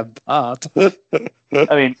Mandalorian pod.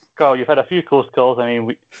 I mean, Carl, you've had a few close calls. I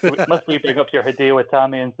mean, must we bring up your Hideo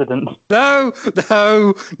Itami incident? No.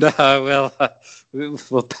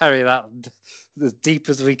 We'll bury that as deep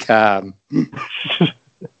as we can.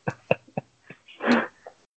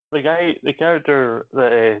 The character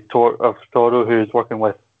that of Toro, who's working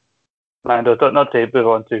with Mando, not to move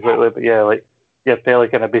on too quickly, but Pele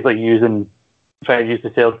kind of basically trying to use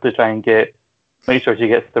the sales to try and make sure she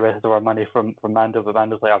gets the rest of our money from Mando, but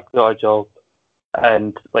Mando's like, I've got a job.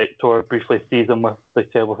 And Tor briefly sees him with the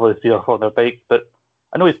tail before they see off on their bike, but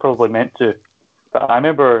I know he's probably meant to. But I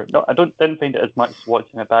remember, didn't find it as much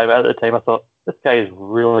watching it back, but at the time I thought, this guy is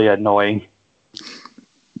really annoying.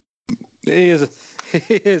 He is,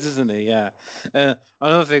 isn't he? Yeah.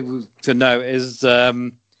 Another thing to note is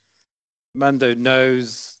Mando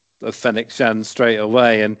knows of Fennec Shan straight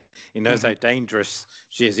away, and he knows how dangerous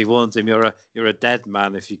she is. He warns him, "You're a dead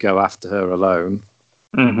man if you go after her alone."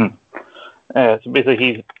 Mm-hmm. So basically,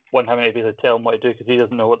 he's one having to basically tell him what to do because he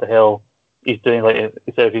doesn't know what the hell he's doing. Like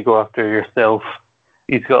he said, if you go after yourself,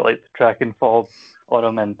 he's got the tracking fob on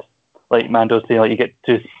him, and Mando's saying, you get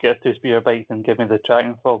two speeder bikes and give me the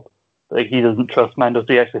tracking fob. But he doesn't trust Mando, so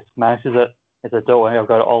he actually smashes it. He says, "Don't worry, I've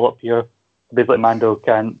got it all up here." Basically, Mando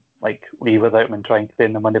can't leave without him and try and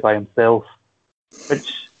claim the money by himself,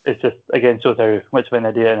 which is just again shows how much of an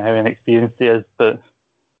idiot and how inexperienced he is. But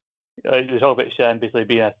you talk about Shan basically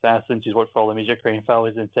being an assassin. She's worked for all the major crime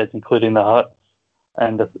families and said, including the Hutts.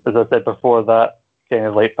 And as I said before, that kind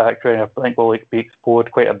of background I think will be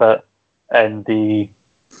explored quite a bit in the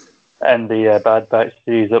Bad Batch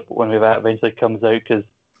series when that eventually comes out, because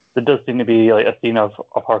there does seem to be like a scene of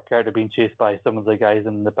her character being chased by some of the guys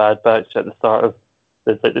in the Bad Batch at the start of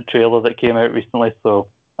the trailer that came out recently. So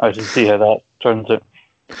I should see how that turns out.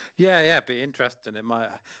 Yeah, it'd be interesting. It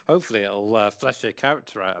might, hopefully, it'll flesh her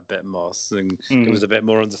character out a bit more and give us a bit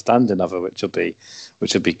more understanding of her, which will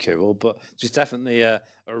be cool. But she's definitely a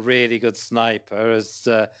really good sniper. As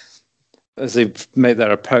they make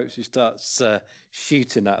their approach, she starts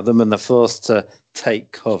shooting at them, and they're forced to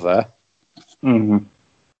take cover. Mm-hmm.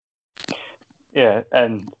 Yeah,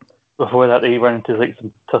 and before that, they run into like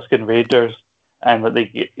some Tusken Raiders, and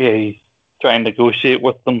he's trying to negotiate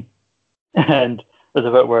with them, and there's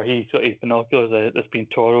a bit where he's got his binoculars that's been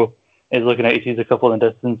Toro. He's looking at, he sees a couple in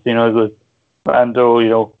the distance, he goes, Mando,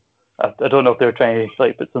 I don't know if they're trying to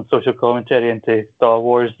like put some social commentary into Star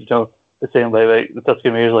Wars, the same like the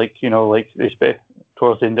Tusken Raiders,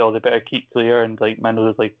 Toro saying, they better keep clear, and like Mando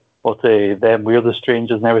is like, well, to them, we're the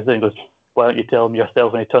strangers and everything. He goes, why don't you tell them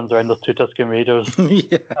yourself? And he turns around, there's two Tusken Raiders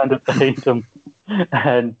and behind him,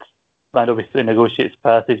 and Mando basically negotiates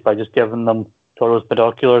passage by just giving them Toro's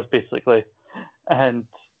binoculars, basically. And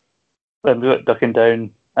then we got ducking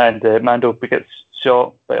down, and Mando gets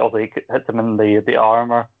shot, but also he hits him in the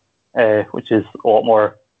armor, which is a lot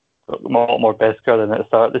more Beskar than at the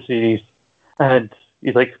start of the series. And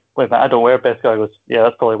he's like, wait a minute, I don't wear Beskar. He goes, yeah,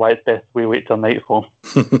 that's probably why it's best we wait till nightfall.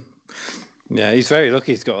 Yeah, he's very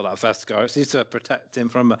lucky he's got all that Beskar. It seems to protect him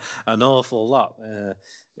from an awful lot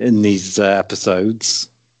in these episodes.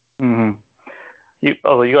 Mm-hmm.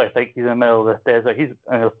 Although you guys think he's in the middle of the desert, he's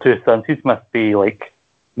and his two sons, he must be like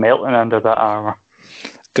melting under that armor.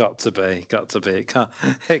 Got to be.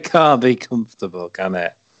 It can't be comfortable, can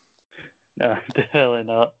it? No, definitely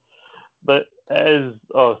not. But it is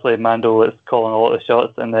obviously Mando that's calling a lot of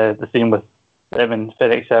shots, and the scene with him and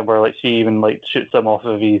Fennec Shand where like she even like shoots him off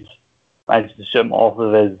of manages to shoot him off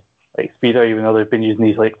of his like speeder, even though they've been using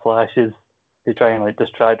these like flashes to try and like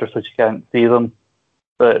distract her so she can't see them.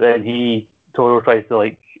 But then Toro tries to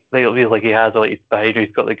like it feels like he has like he's behind her,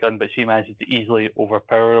 he's got the gun, but she manages to easily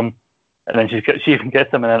overpower him, and then she even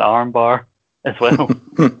gets him in an arm bar as well.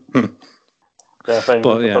 So I find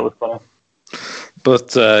that was funny.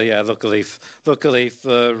 But luckily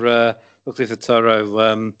for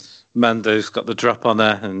Toro, Mando's got the drop on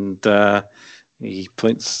her, and he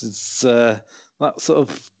points that sort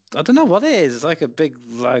of, I don't know what it is. It's like a big,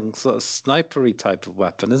 long, sort of snipery type of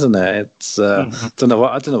weapon, isn't it? It's I don't know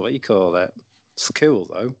what you call it. It's cool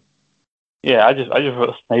though. Yeah, I just wrote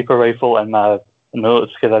a sniper rifle in my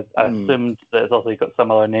notes because I assumed that it's also got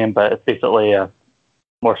some other name, but it's basically a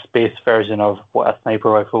more space version of what a sniper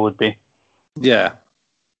rifle would be. Yeah,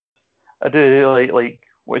 I do like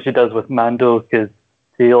what she does with Mando, because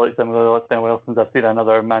she likes him. It's been a while since I've seen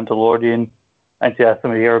another Mandalorian, and she asks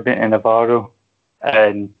him if he ever been to Navarro,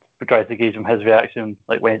 and we tries to gauge him his reaction,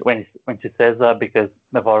 like when she says that, because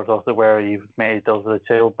Navarro's also where he was made as a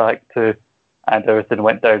child back to, and everything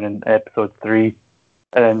went down in episode 3,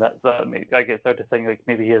 and then that gets her to think like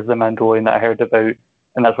maybe he is the Mandalorian that I heard about,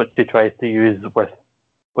 and that's what she tries to use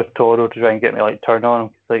with Toro to try and get me like turn on him.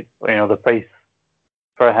 Cause, like, the price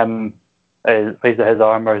for him, the price of his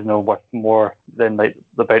armor is worth more than like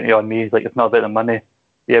the bounty on me. He's like, it's not about the money.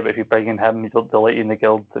 Yeah, but if you bring in him, he'll delete you in the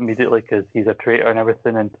guild immediately because he's a traitor and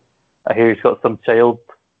everything. And I hear he's got some child,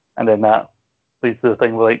 and then that leads to the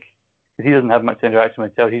thing where, like, because he doesn't have much interaction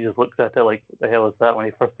with child, he just looks at it like, what the hell is that when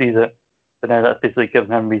he first sees it? But now that's basically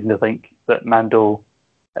giving him reason to think that Mando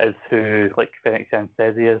is who, like, Fennec Shand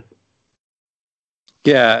says he is.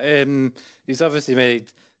 Yeah, he's obviously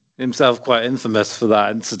made himself quite infamous for that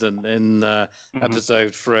incident in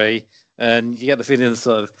episode 3, and you get the feeling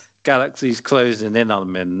sort of galaxy's closing in on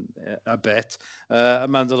him in a bit. A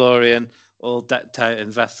Mandalorian all decked out in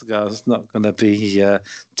Beskar is not going to be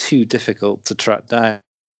too difficult to track down.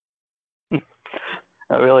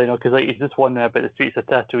 Not really, no, because like he's just wandering about the streets of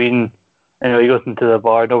Tatooine. He goes into the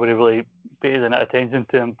bar, nobody really pays any attention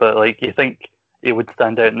to him, but like you think he would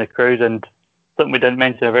stand out in the crowd. And something we didn't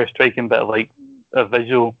mention, a very striking bit of like a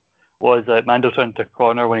visual, was that Mando turned a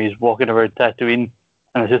corner when he's walking around Tatooine,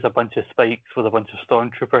 and it's just a bunch of spikes with a bunch of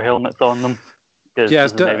stormtrooper helmets on them. Yeah,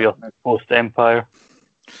 it's maybe post Empire.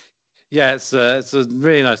 Yeah, it's a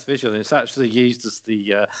really nice visual, and it's actually used as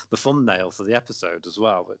the thumbnail for the episode as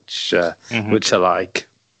well, which I like.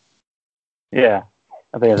 Yeah,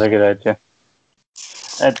 I think it's a good idea.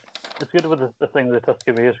 And it's good with the thing with the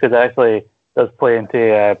Tusken Raiders, because it actually does play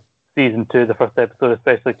into season 2, the first episode,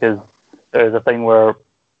 especially because there's a thing where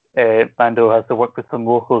Mando has to work with some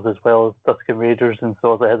locals as well as Tusken Raiders, and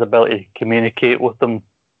so his ability to communicate with them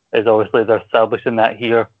is obviously they're establishing that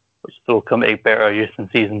here, which will come to better use in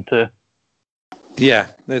season 2.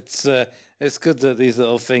 Yeah, it's good that these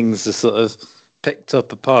little things are sort of picked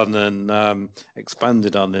up upon and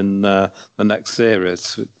expanded on in the next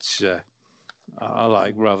series, which I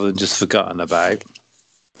like rather than just forgotten about.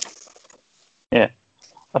 Yeah,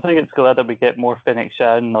 I think it's glad that we get more Fennec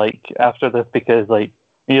Shan like after this because like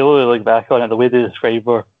you really look back on it, the way they describe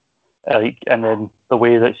her, like, and then the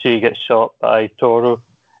way that she gets shot by Toro.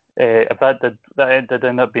 If that did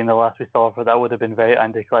end up being the last we saw of her, that would have been very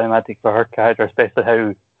anticlimactic for her character, especially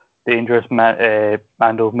how dangerous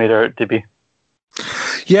Mando made her out to be.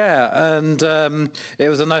 Yeah, and it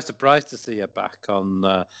was a nice surprise to see her back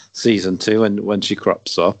on season 2 when she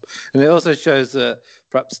crops up. And it also shows that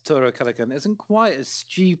perhaps Toro Calican isn't quite as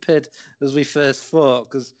stupid as we first thought,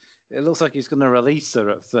 because it looks like he's going to release her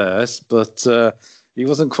at first, but he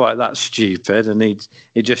wasn't quite that stupid, and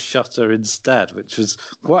he just shot her instead, which was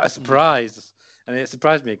quite a surprise. And it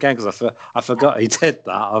surprised me again because I forgot he did that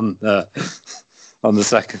on the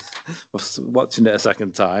second, watching it a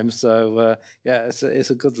second time. So yeah, it's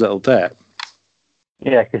a good little bit.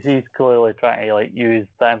 Yeah, because he's clearly trying to like use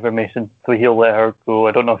that information, so he'll let her go.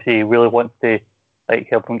 I don't know if he really wants to like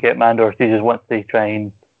help him get Mando, or if he just wants to try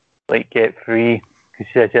and like get free. Because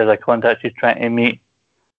she said she has a contact she's trying to meet,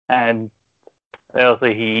 and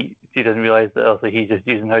also she doesn't realize that also he's just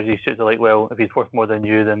using her. She's like, well, if he's worth more than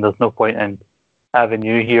you, then there's no point in having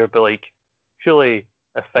you here. But like, surely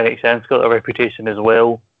if Fennec Shan's got a reputation as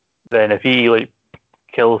well, then if he like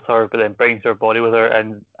kills her but then brings her body with her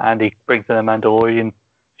and he brings in a Mandalorian,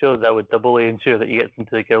 surely that would doubly ensure that he gets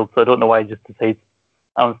into the guild. So I don't know why he just decides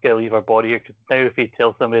I'm just going to leave her body here, because now if he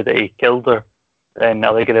tells somebody that he killed her, then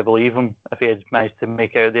are they going to believe him if he had managed to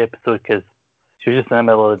make out the episode, because she was just in the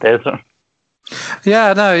middle of the desert.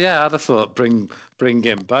 Yeah, no, yeah, I'd have thought bring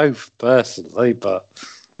in both personally, but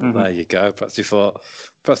there you go. Perhaps he's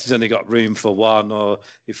only got room for one, or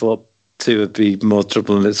he thought 2 would be more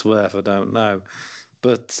trouble than it's worth. I don't know,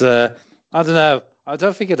 but I don't know. I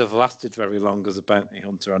don't think it'd have lasted very long as a bounty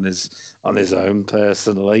hunter on his own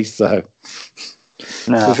personally. So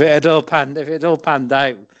No. if it had all panned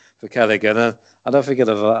out for Caligan, I don't think it'd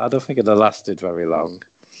have lasted very long.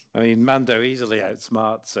 I mean, Mando easily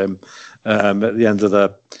outsmarts him at the end of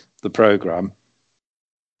the program.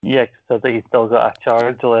 Yeah, because I think he's still got a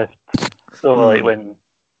charge left. So like when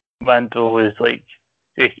Mando was like,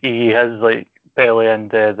 he has like Peli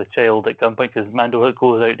and the child at gunpoint, because Mando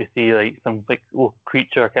goes out to see like some like little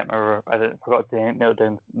creature. I can't remember. I forgot to nail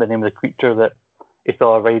down the name of the creature that he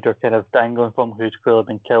saw a rider kind of dangling from, who's clearly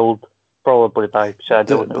been killed, probably by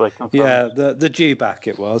Shadow. The Dewback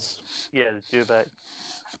it was. Yeah, the Dewback,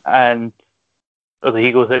 and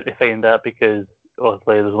he goes out to find that because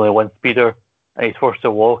obviously there's only one speeder. And he's forced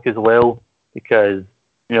to walk as well because,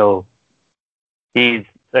 you know,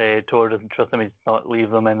 Toro doesn't trust him. He's not leave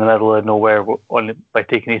them in the middle of nowhere by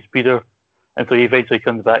taking his speeder. And so he eventually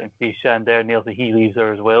comes back and sees Shan there, and he leaves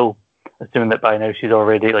her as well, assuming that by now she's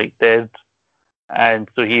already like dead. And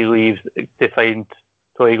so he leaves to find.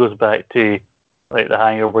 So he goes back to like the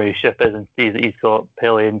hangar where his ship is and sees that he's got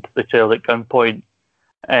Peli and the child at gunpoint.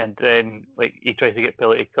 And then like he tries to get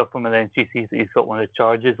Peli to cuff him, and then she sees that he's got one of the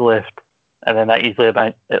charges left. And then that easily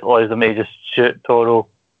allows them to just shoot Toro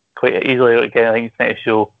quite easily. Again, I think it's meant to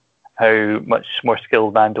show how much more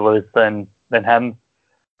skilled Mando is than him.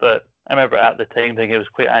 But I remember at the time thinking it was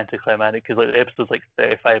quite anticlimactic, because like the episode's like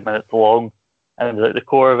 35 minutes long, and like the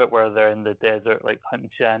core of it where they're in the desert like hunting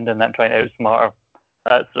Shan and then trying to outsmart her,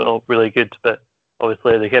 that's all really good. But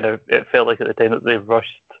obviously it felt like at the time that they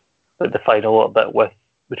rushed like the final little bit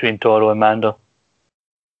between Toro and Mando.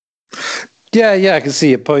 Yeah, I can see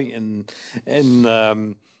your point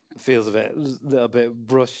in feels a little bit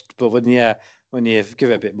rushed, but when you give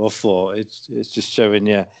it a bit more thought, it's just showing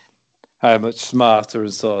you how much smarter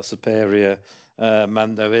and sort of superior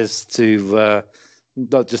Mando is to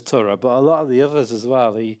not just Toro, but a lot of the others as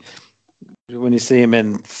well. When you see him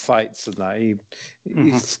in fights and that,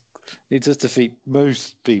 he does defeat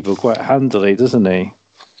most people quite handily, doesn't he?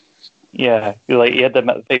 Yeah, he had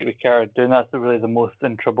the fight with Cara Dune. That's really the most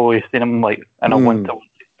in trouble we've seen him like in a one-to-one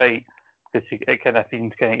fight, because it kind of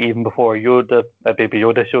seems kind of even before Baby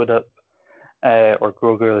Yoda showed up, or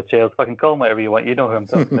Grogu or the child. Fucking call him whatever you want. You know who I'm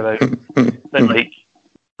talking about. Then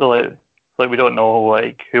we don't know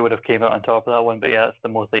like who would have came out on top of that one, but yeah, that's the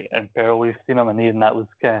most like in peril we've seen him, and even that was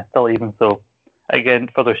kind of still even. So again,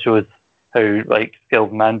 further shows how like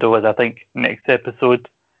skilled Mando is. I think next episode,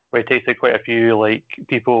 where he takes out quite a few like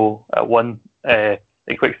people at one in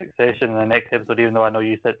quick succession in the next episode, even though I know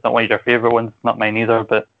you said it's not one of your favourite ones, not mine either,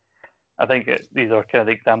 but I think these are kind of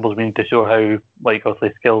the examples we need to show how like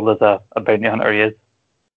obviously skilled as a bounty hunter he is.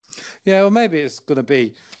 Yeah, well, maybe it's going to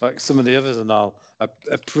be like some of the others, and I'll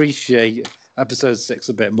appreciate episode 6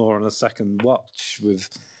 a bit more on a second watch with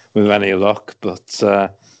any luck. But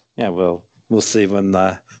yeah, we'll see when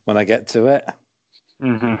I get to it.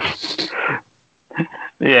 Mm-hmm.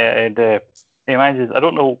 Yeah, and it manages. I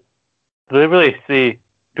don't know. Do they really say?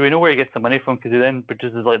 Do we know where he gets the money from? Because he then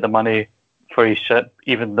produces like the money for his ship,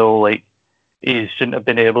 even though like he shouldn't have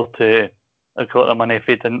been able to have got the money if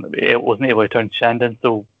it wasn't able to turn Shandon.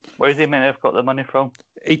 So where is he meant to have got the money from?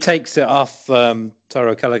 He takes it off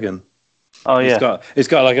Toro Callaghan. Oh He's yeah,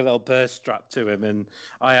 got like a little purse strapped to him, and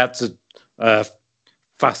I had to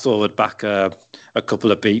fast forward back a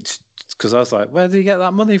couple of beats because I was like, where did he get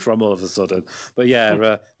that money from all of a sudden? But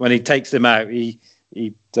yeah, when he takes him out, he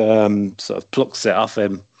sort of plucks it off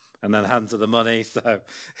him and then hands her the money. So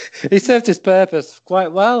he served his purpose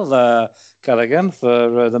quite well, Callaghan,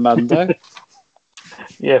 for the Mando.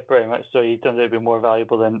 Yeah, pretty much. So he turns out to be more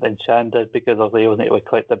valuable than Shan did because obviously he wasn't able to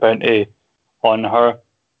collect the bounty on her.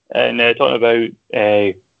 And talking about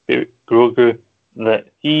Grogu, that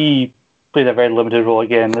he played a very limited role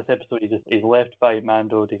again. This episode, he's left by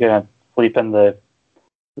Mando to kind of sleep in the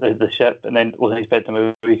ship, and then wasn't expecting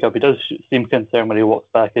him to wake up. He does seem concerned when he walks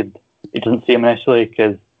back, and he doesn't see him initially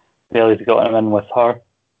because Bailey's got him in with her.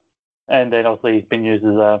 And then obviously he's been used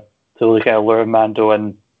as a to kind of lure Mando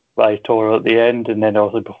in by Toro at the end, and then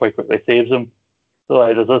obviously before he quickly saves him.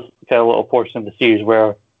 So there's this kind of little portion of the series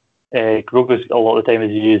where Grogu a lot of the time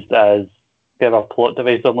is used as kind of a plot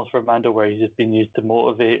device almost for Mando, where he's just been used to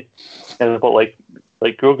motivate. And but like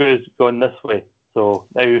Grogu is going this way, so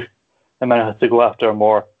now the man has to go after him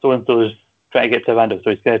more. So and so is trying to get to Mando,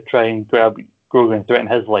 so he's going to try and grab Grogu and threaten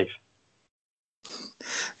his life.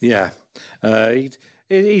 Yeah,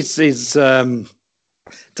 he's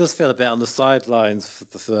does feel a bit on the sidelines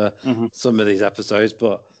for some of these episodes,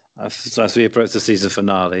 but as we approach the season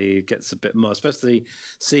finale, he gets a bit more, especially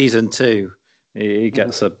season 2. He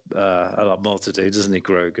gets a lot more to do, doesn't he,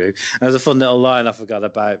 Grogu? And there's a fun little line I forgot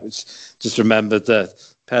about, which just remembered that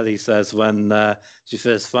Peli says when she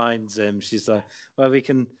first finds him, she's like, "Well, we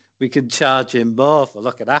can charge him more for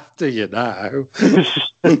looking after you now."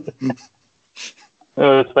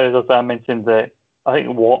 It's funny as I mentioned that I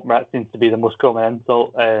think "warp rat" seems to be the most common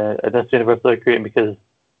insult in this universe they're creating, because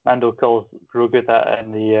Mando calls Grogu that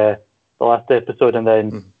in the last episode, and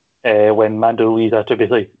then when Mando leaves after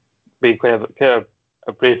basically being kind of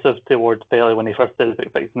abrasive towards Peli when he first started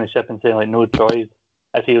fixing the ship and saying like no droids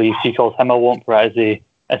as he leaves, she calls him a womp rat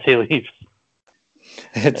as he leaves.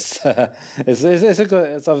 It's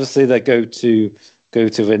obviously their go to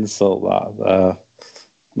insult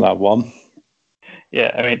that one.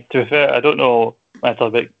 Yeah, I mean, to be fair, I don't know when I talk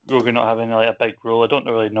about Grogu not having like a big role. I don't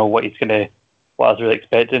really know what I was really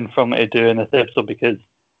expecting from it to do in this episode, because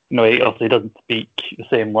he obviously doesn't speak the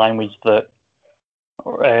same language that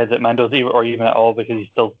Mando does, or even at all, because he's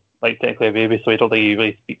still like technically a baby, so I don't think he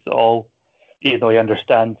really speaks at all, even though he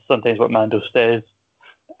understands sometimes what Mando says.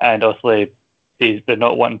 And obviously, they're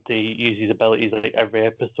not wanting to use his abilities like every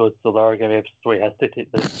episode, so there are going to be episodes where he has to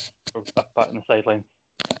take this part in the sidelines.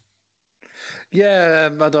 Yeah,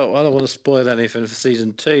 I don't want to spoil anything for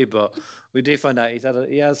season 2, but we do find out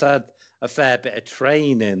he has had a fair bit of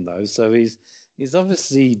training though, so he's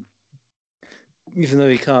obviously, even though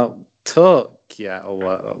he can't talk yet or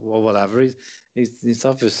whatever, he's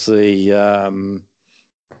obviously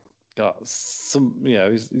got some.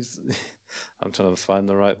 He's I'm trying to find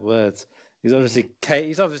the right words. He's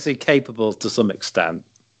obviously capable to some extent.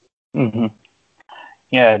 Mm-hmm.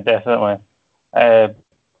 Yeah, definitely.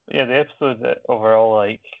 Yeah, the episode overall,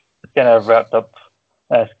 like, it's kind of wrapped up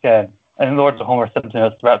as in the words of Homer Simpson,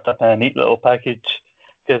 it's wrapped up in a neat little package,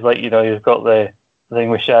 because like you've got the thing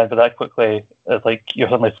with Shad, but that quickly it's like you're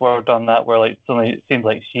suddenly swerved on that, where like suddenly it seems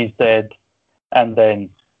like she's dead, and then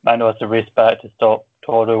Mando has to race back to stop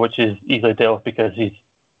Toro, which is easily dealt with because he's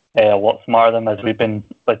a lot smarter than him, as we've been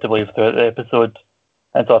led to believe throughout the episode.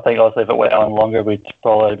 And so I think also if it went on longer, we'd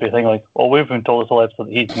probably be thinking like, well, we've been told this whole episode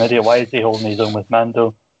that he's an idiot, why is he holding his own with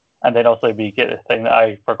Mando? And then also we get the thing that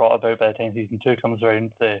I forgot about by the time season 2 comes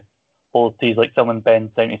around, the whole tease, like someone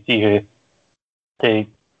bends down to see who to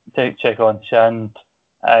check on Shand,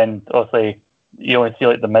 and obviously you only see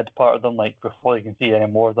like the mid part of them, like before you can see any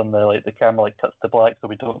more of them, the camera like cuts to black, so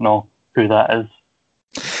we don't know who that is.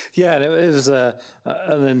 Yeah, and it was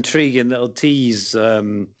an intriguing little tease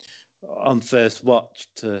on first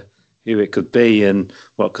watch to who it could be and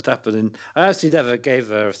what could happen. And I actually never gave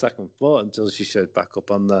her a second thought until she showed back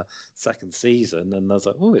up on the second season, and I was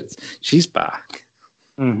like, "Oh, she's back."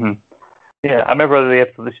 Mm-hmm. Yeah, I remember the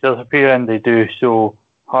episode that she does appear in. They do show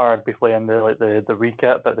her briefly in the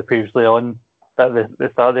recap that they're previously on. at the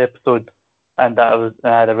start of the episode, and I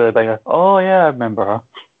had a really big, oh yeah, I remember her.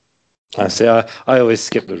 I see. I always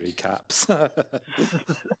skip the recaps.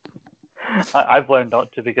 I've learned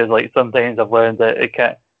not to, because like sometimes I've learned that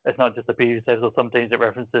it's not just a previous episode. Sometimes it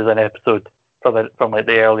references an episode from like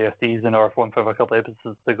the earlier season, or one from a couple of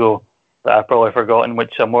episodes ago that I've probably forgotten,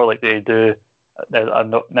 which I'm more likely to do now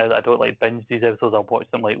that I don't like binge these episodes. I'll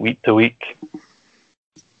watch them like week to week.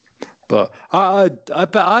 But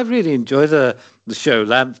I really enjoy the show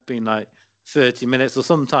length being like 30 minutes, or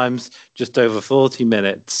sometimes just over 40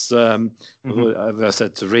 minutes. As I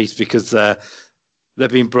said to Reese, because they're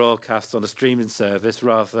being broadcast on a streaming service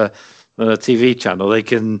rather than a TV channel. They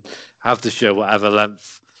can have the show whatever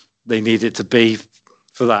length they need it to be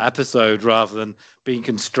for that episode, rather than being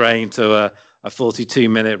constrained to a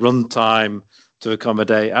 42-minute runtime to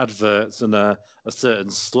accommodate adverts and a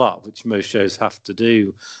certain slot, which most shows have to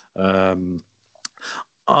do on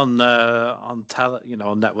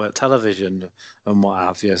network television and what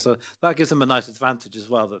have you. So that gives them a nice advantage as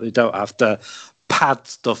well, that they don't have to pad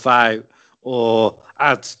stuff out or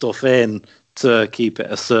add stuff in to keep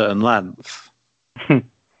it a certain length.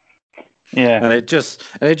 Yeah, and it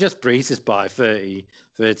just breezes by 40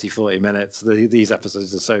 minutes. These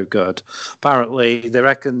episodes are so good. Apparently, they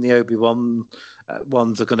reckon the Obi-Wan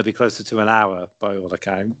ones are going to be closer to an hour by all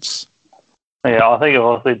accounts. Yeah, I think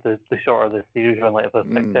obviously the shorter the series run, like the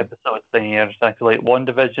 6 episodes thing, you understand. So like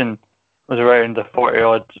WandaVision was around the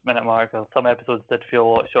 40-odd minute mark, and some episodes did feel a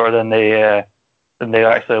lot shorter than they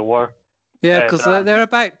actually were. Yeah, because they're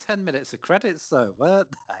about 10 minutes of credits, though,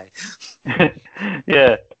 weren't they?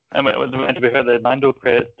 Yeah. And to be fair, the Mando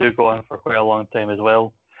credits do go on for quite a long time as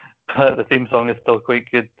well. But the theme song is still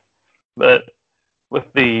quite good. But with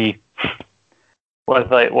WandaVision,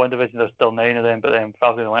 there's still 9 of them, but then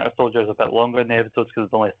Falcon and the Winter Soldier is a bit longer in the episodes because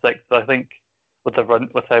it's only 6. So I think with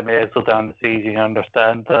how many episodes are on the series, you can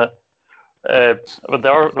understand that. But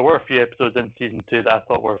there were a few episodes in season 2 that I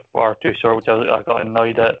thought were far too short, which I got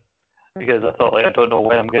annoyed at, because I thought, like, I don't know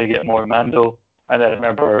when I'm going to get more Mando. And then I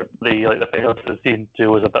remember the final episode of season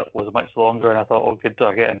 2 was much longer, and I thought, oh, good,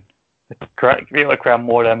 they're getting cram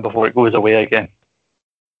more in before it goes away again.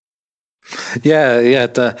 Yeah,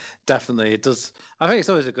 definitely. It does. I think it's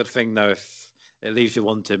always a good thing, though, if it leaves you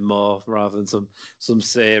wanting more, rather than some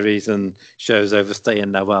series and shows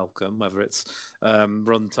overstaying their welcome, whether it's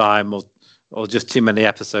runtime or just too many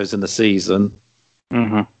episodes in the season.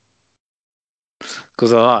 Mm-hmm.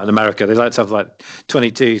 Because a lot in America, they like to have like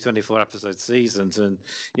 22, 24 episode seasons, and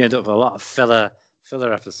you end up with a lot of filler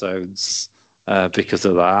episodes because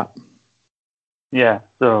of that. Yeah,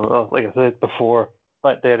 so like I said before,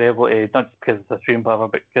 like they're able to, not just because it's a stream platform,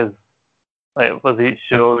 but because like with each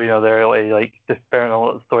show, they're able to, like, depending on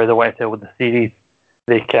what the story they want to tell with the series,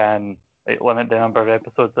 they can like limit the number of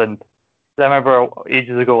episodes. And I remember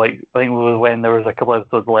ages ago, like I think it was when there was a couple of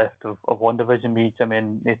episodes left of WandaVision, me, Jimmy,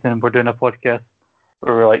 and Nathan were doing a podcast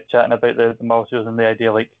where we were like chatting about the Marvel shows, and the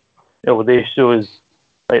idea, like, with these shows,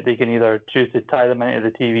 like they can either choose to tie them into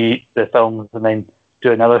the films, and then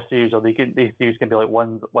do another series, or these series can be like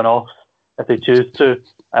one-offs if they choose to.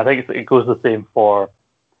 I think it goes the same for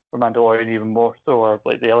Mandalorian, even more so, or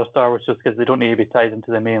like the other Star Wars shows, because they don't need to be tied into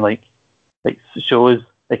the main like shows.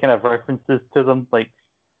 They can have references to them, like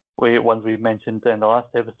ones we've mentioned in the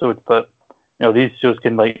last episode. But these shows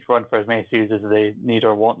can like run for as many series as they need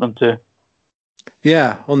or want them to.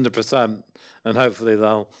 Yeah, 100%, and hopefully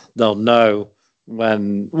they'll know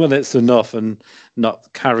when it's enough, and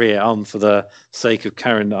not carry it on for the sake of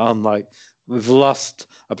carrying it on. Like, we've lost.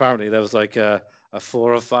 Apparently, there was like a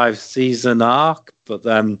 4 or 5 season arc, but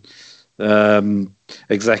then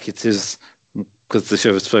executives, because the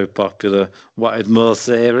show was so popular, wanted more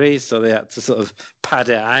series, so they had to sort of pad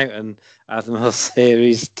it out and add more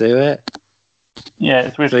series to it. Yeah,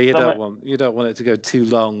 it's weird. So you don't want it to go too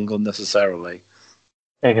long unnecessarily.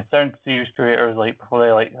 Yeah, certain series creators, like before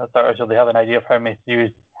they start a show, they have an idea of how many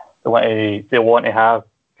series they want to have,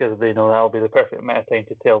 because they know that'll be the perfect amount of time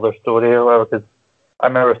to tell their story or whatever. Because I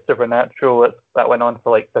remember Supernatural, that went on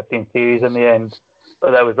for like 15 series in the end,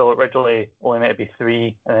 but that was originally only meant to be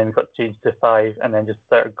 3, and then it got changed to 5, and then just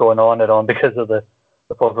started going on and on because of the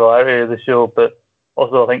popularity of the show. But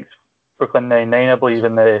also, I think Brooklyn Nine-Nine, I believe,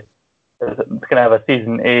 it's going to have a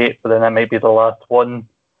season 8, but then that might be the last one,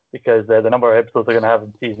 because the number of episodes they're going to have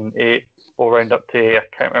in season 8 will round up to, I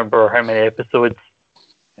can't remember how many episodes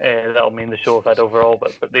that'll mean the show have had overall,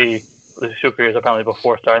 but the show creators apparently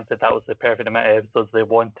before starting said that was the perfect amount of episodes they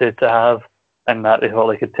wanted to have, and that they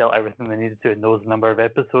thought they could tell everything they needed to in those number of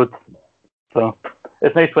episodes. So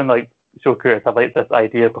it's nice when like show creators have like this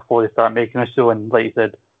idea before they start making a show, and like you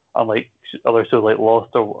said, unlike other shows like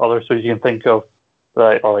Lost or other shows you can think of,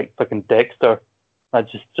 like, or like fucking Dexter. That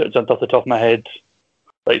just jumped off the top of my head.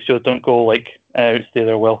 Like, shows don't go like outstay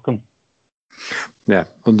their welcome. Yeah,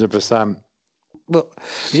 100%. Well,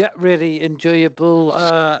 yeah, really enjoyable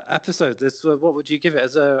episode. This, what would you give it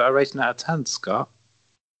as a rating out of 10, Scott?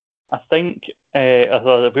 I think I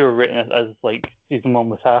thought if we were rating it as like season 1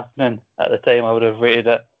 was happening at the time, I would have rated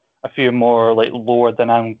it a few more like lower than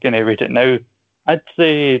I'm going to rate it now. I'd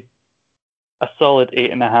say a solid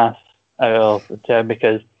 8.5 out of 10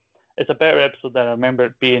 because it's a better episode than I remember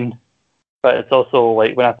it being. But it's also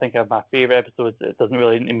like when I think of my favorite episodes, it doesn't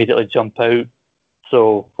really immediately jump out.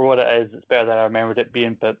 So for what it is, it's better than I remembered it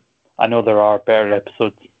being. But I know there are better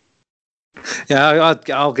episodes. Yeah,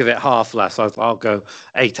 I'll give it half less. I'll go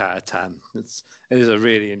 8 out of 10. It is a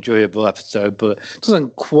really enjoyable episode, but it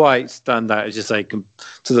doesn't quite stand out, as you say, to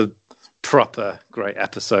the proper great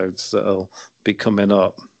episodes that'll be coming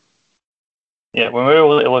up. Yeah, when we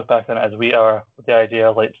look back on it as we are, with the idea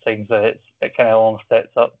of like things that it kind of almost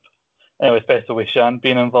sets up, anyway, especially with Shan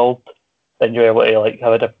being involved, then you're able to like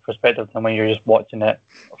have a different perspective than when you're just watching it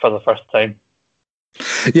for the first time.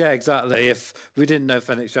 Yeah, exactly. If we didn't know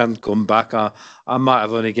Fennec Shan come back, I might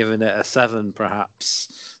have only given it a 7,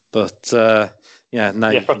 perhaps. But yeah, no.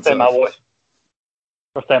 Yeah, first time I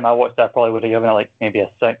watched that, I probably would have given it like maybe a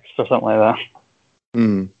 6 or something like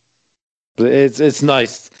that. But it's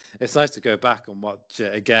nice. It's nice to go back and watch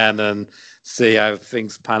it again and see how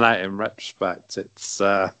things pan out in retrospect. It's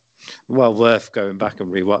well worth going back and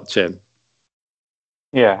rewatching.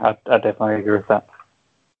 Yeah, I definitely agree with that.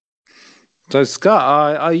 So,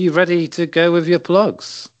 Scott, are you ready to go with your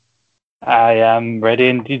plugs? I am ready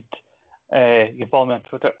indeed. You can follow me on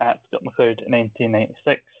Twitter at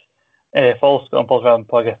ScottMcLeod1996. Follow Scott and Paul's Rambling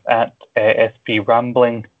Podcast at SP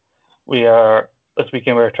Rambling. This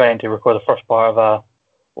weekend we're trying to record the first part of a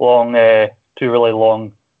long, 2 really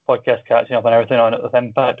long podcasts catching up on everything on it with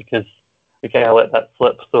Impact because we kind of let that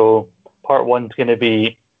slip. So part 1's going to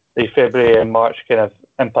be the February and March kind of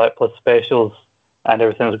Impact Plus specials and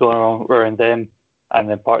everything that's going on around them. And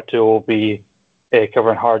then part 2 will be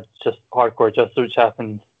covering Hardcore Justice, which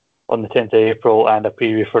happens on the 10th of April, and a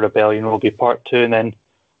preview for Rebellion will be part 2, and then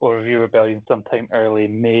we'll review Rebellion sometime early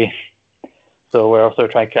May. So we're also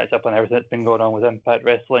trying to catch up on everything that's been going on with Impact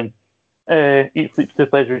Wrestling. Eat, Sleep,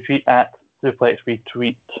 Suplex, Retweet at Suplex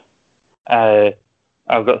Retweet.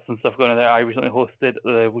 I've got some stuff going on there. I recently hosted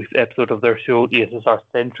the week's episode of their show, ESSR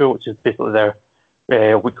Central, which is basically their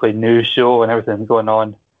weekly news show and everything going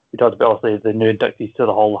on. We talked about obviously the new inductees to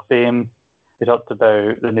the Hall of Fame. We talked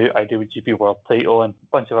about the new IWGP World Title and a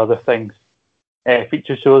bunch of other things.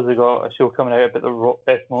 Feature shows, we got a show coming out about the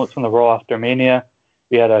best moments from the Raw after Mania.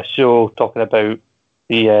 We had a show talking about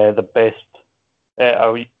the best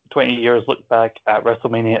 20 years look back at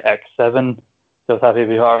WrestleMania X7. So I was happy to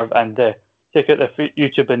be part of. And check out the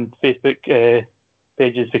YouTube and Facebook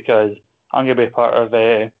pages because I'm going to be part of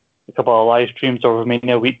a couple of live streams over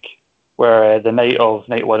Mania week where the night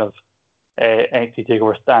one of NXT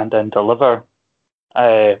TakeOver Stand and Deliver,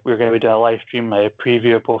 we're going to be doing a live stream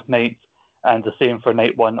preview of both nights, and the same for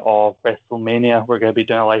night 1 of WrestleMania. We're going to be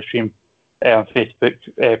doing a live stream on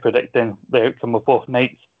Facebook predicting the outcome of both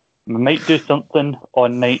nights. We might do something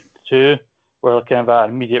on night 2 where kind of an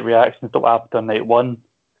immediate reaction to what happened on night 1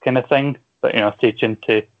 kind of thing, but stay tuned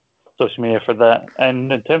to social media for that.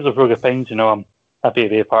 And in terms of Rogue Opinions, I'm happy to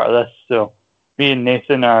be a part of this. So me and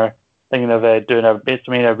Nathan are thinking of doing a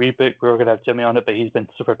WrestleMania reboot. We were going to have Jimmy on it, but he's been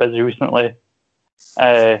super busy recently.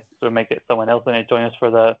 So we might get someone else in to join us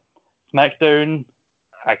for the SmackDown.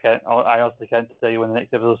 I honestly can't tell you when the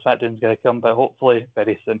next episode of SmackDown is going to come, but hopefully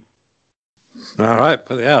very soon. All right,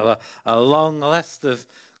 but yeah, a long list of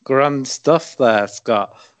grand stuff there,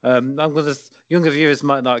 Scott. Younger viewers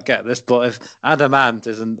might not get this, but if Adam Ant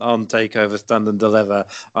isn't on TakeOver Stand and Deliver,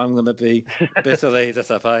 I'm going to be bitterly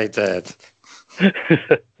disappointed.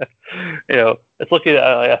 It's lucky that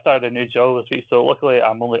I started a new job this week, so luckily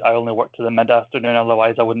I only work to the mid-afternoon.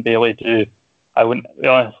 Otherwise, I wouldn't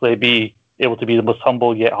honestly be able to be the most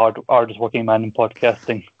humble yet hardest working man in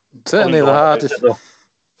podcasting. Certainly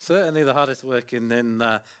the hardest working in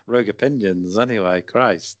Rogue Opinions, anyway.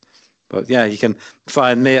 Christ. But yeah, you can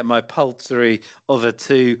find me at my paltry other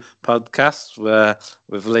 2 podcasts where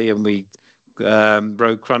with Liam we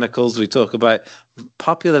Rogue Chronicles. We talk about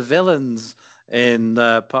popular villains in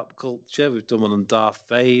pop culture. We've done one on Darth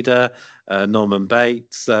Vader, Norman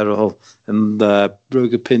Bates. They're all in the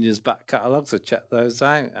Rogue Opinions back catalogue, so check those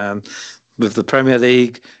out. And with the Premier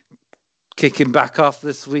League kicking back off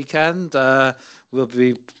this weekend, we'll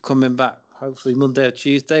be coming back hopefully Monday or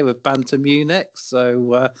Tuesday with Banter Munich.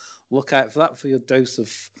 So look out for that for your dose of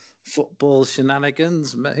football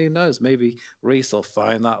shenanigans. Who knows? Maybe Reese will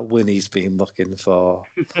find that win he's been looking for.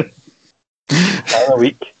 Another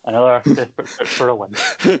week, another desperate search for a win.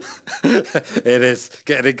 It is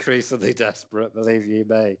getting increasingly desperate, believe you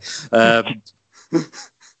me. Yeah,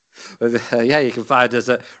 you can find us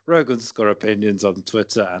at Rogue_Opinions on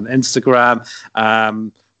Twitter and Instagram.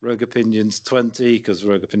 Rogue Opinions 20 because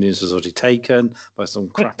Rogue Opinions was already taken by some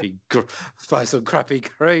crappy group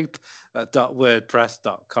at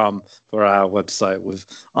 .wordpress.com for our website with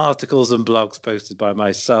articles and blogs posted by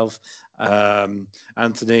myself,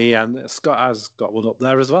 Anthony, and Scott has got one up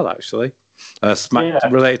there as well, actually,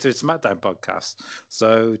 related to a SmackDown podcast.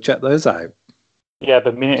 So check those out. Yeah, I've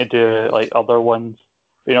been meaning to do like other ones.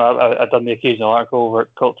 You know, I've done the occasional article over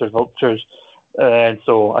at Cultures Vultures. And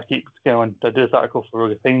so I keep going to do this article for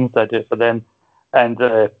Rogue Things. I do it for them, and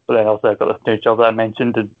but then also I've got this new job that I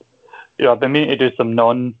mentioned, and I've been meaning to do some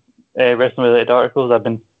non-wrestling related articles. I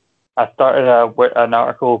started an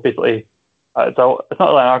article basically. It's not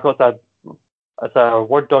really an article. It's a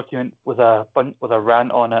Word document with a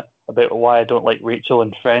rant on it about why I don't like Rachel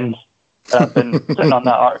and Friends. And I've been sitting on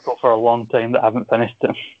that article for a long time that I haven't finished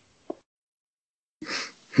it.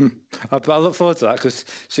 I look forward to that because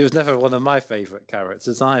she was never one of my favourite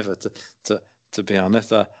characters either. To be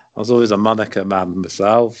honest, I was always a Monica man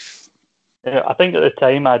myself. Yeah, I think at the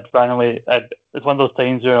time it's one of those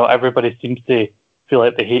times where everybody seems to feel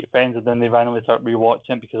like they hate Friends, and then they randomly start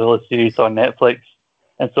rewatching it because of the series on Netflix.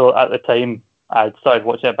 And so at the time I started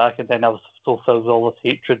watching it back, and then I was so filled with all this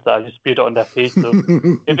hatred that I just spewed it on their page. So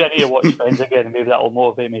maybe I need to watch Friends again, and maybe that will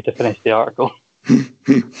motivate me to finish the article.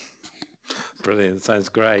 Brilliant. Sounds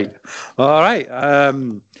great. All right.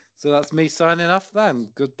 So that's me signing off then.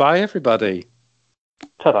 Goodbye, everybody.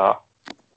 Ta-da.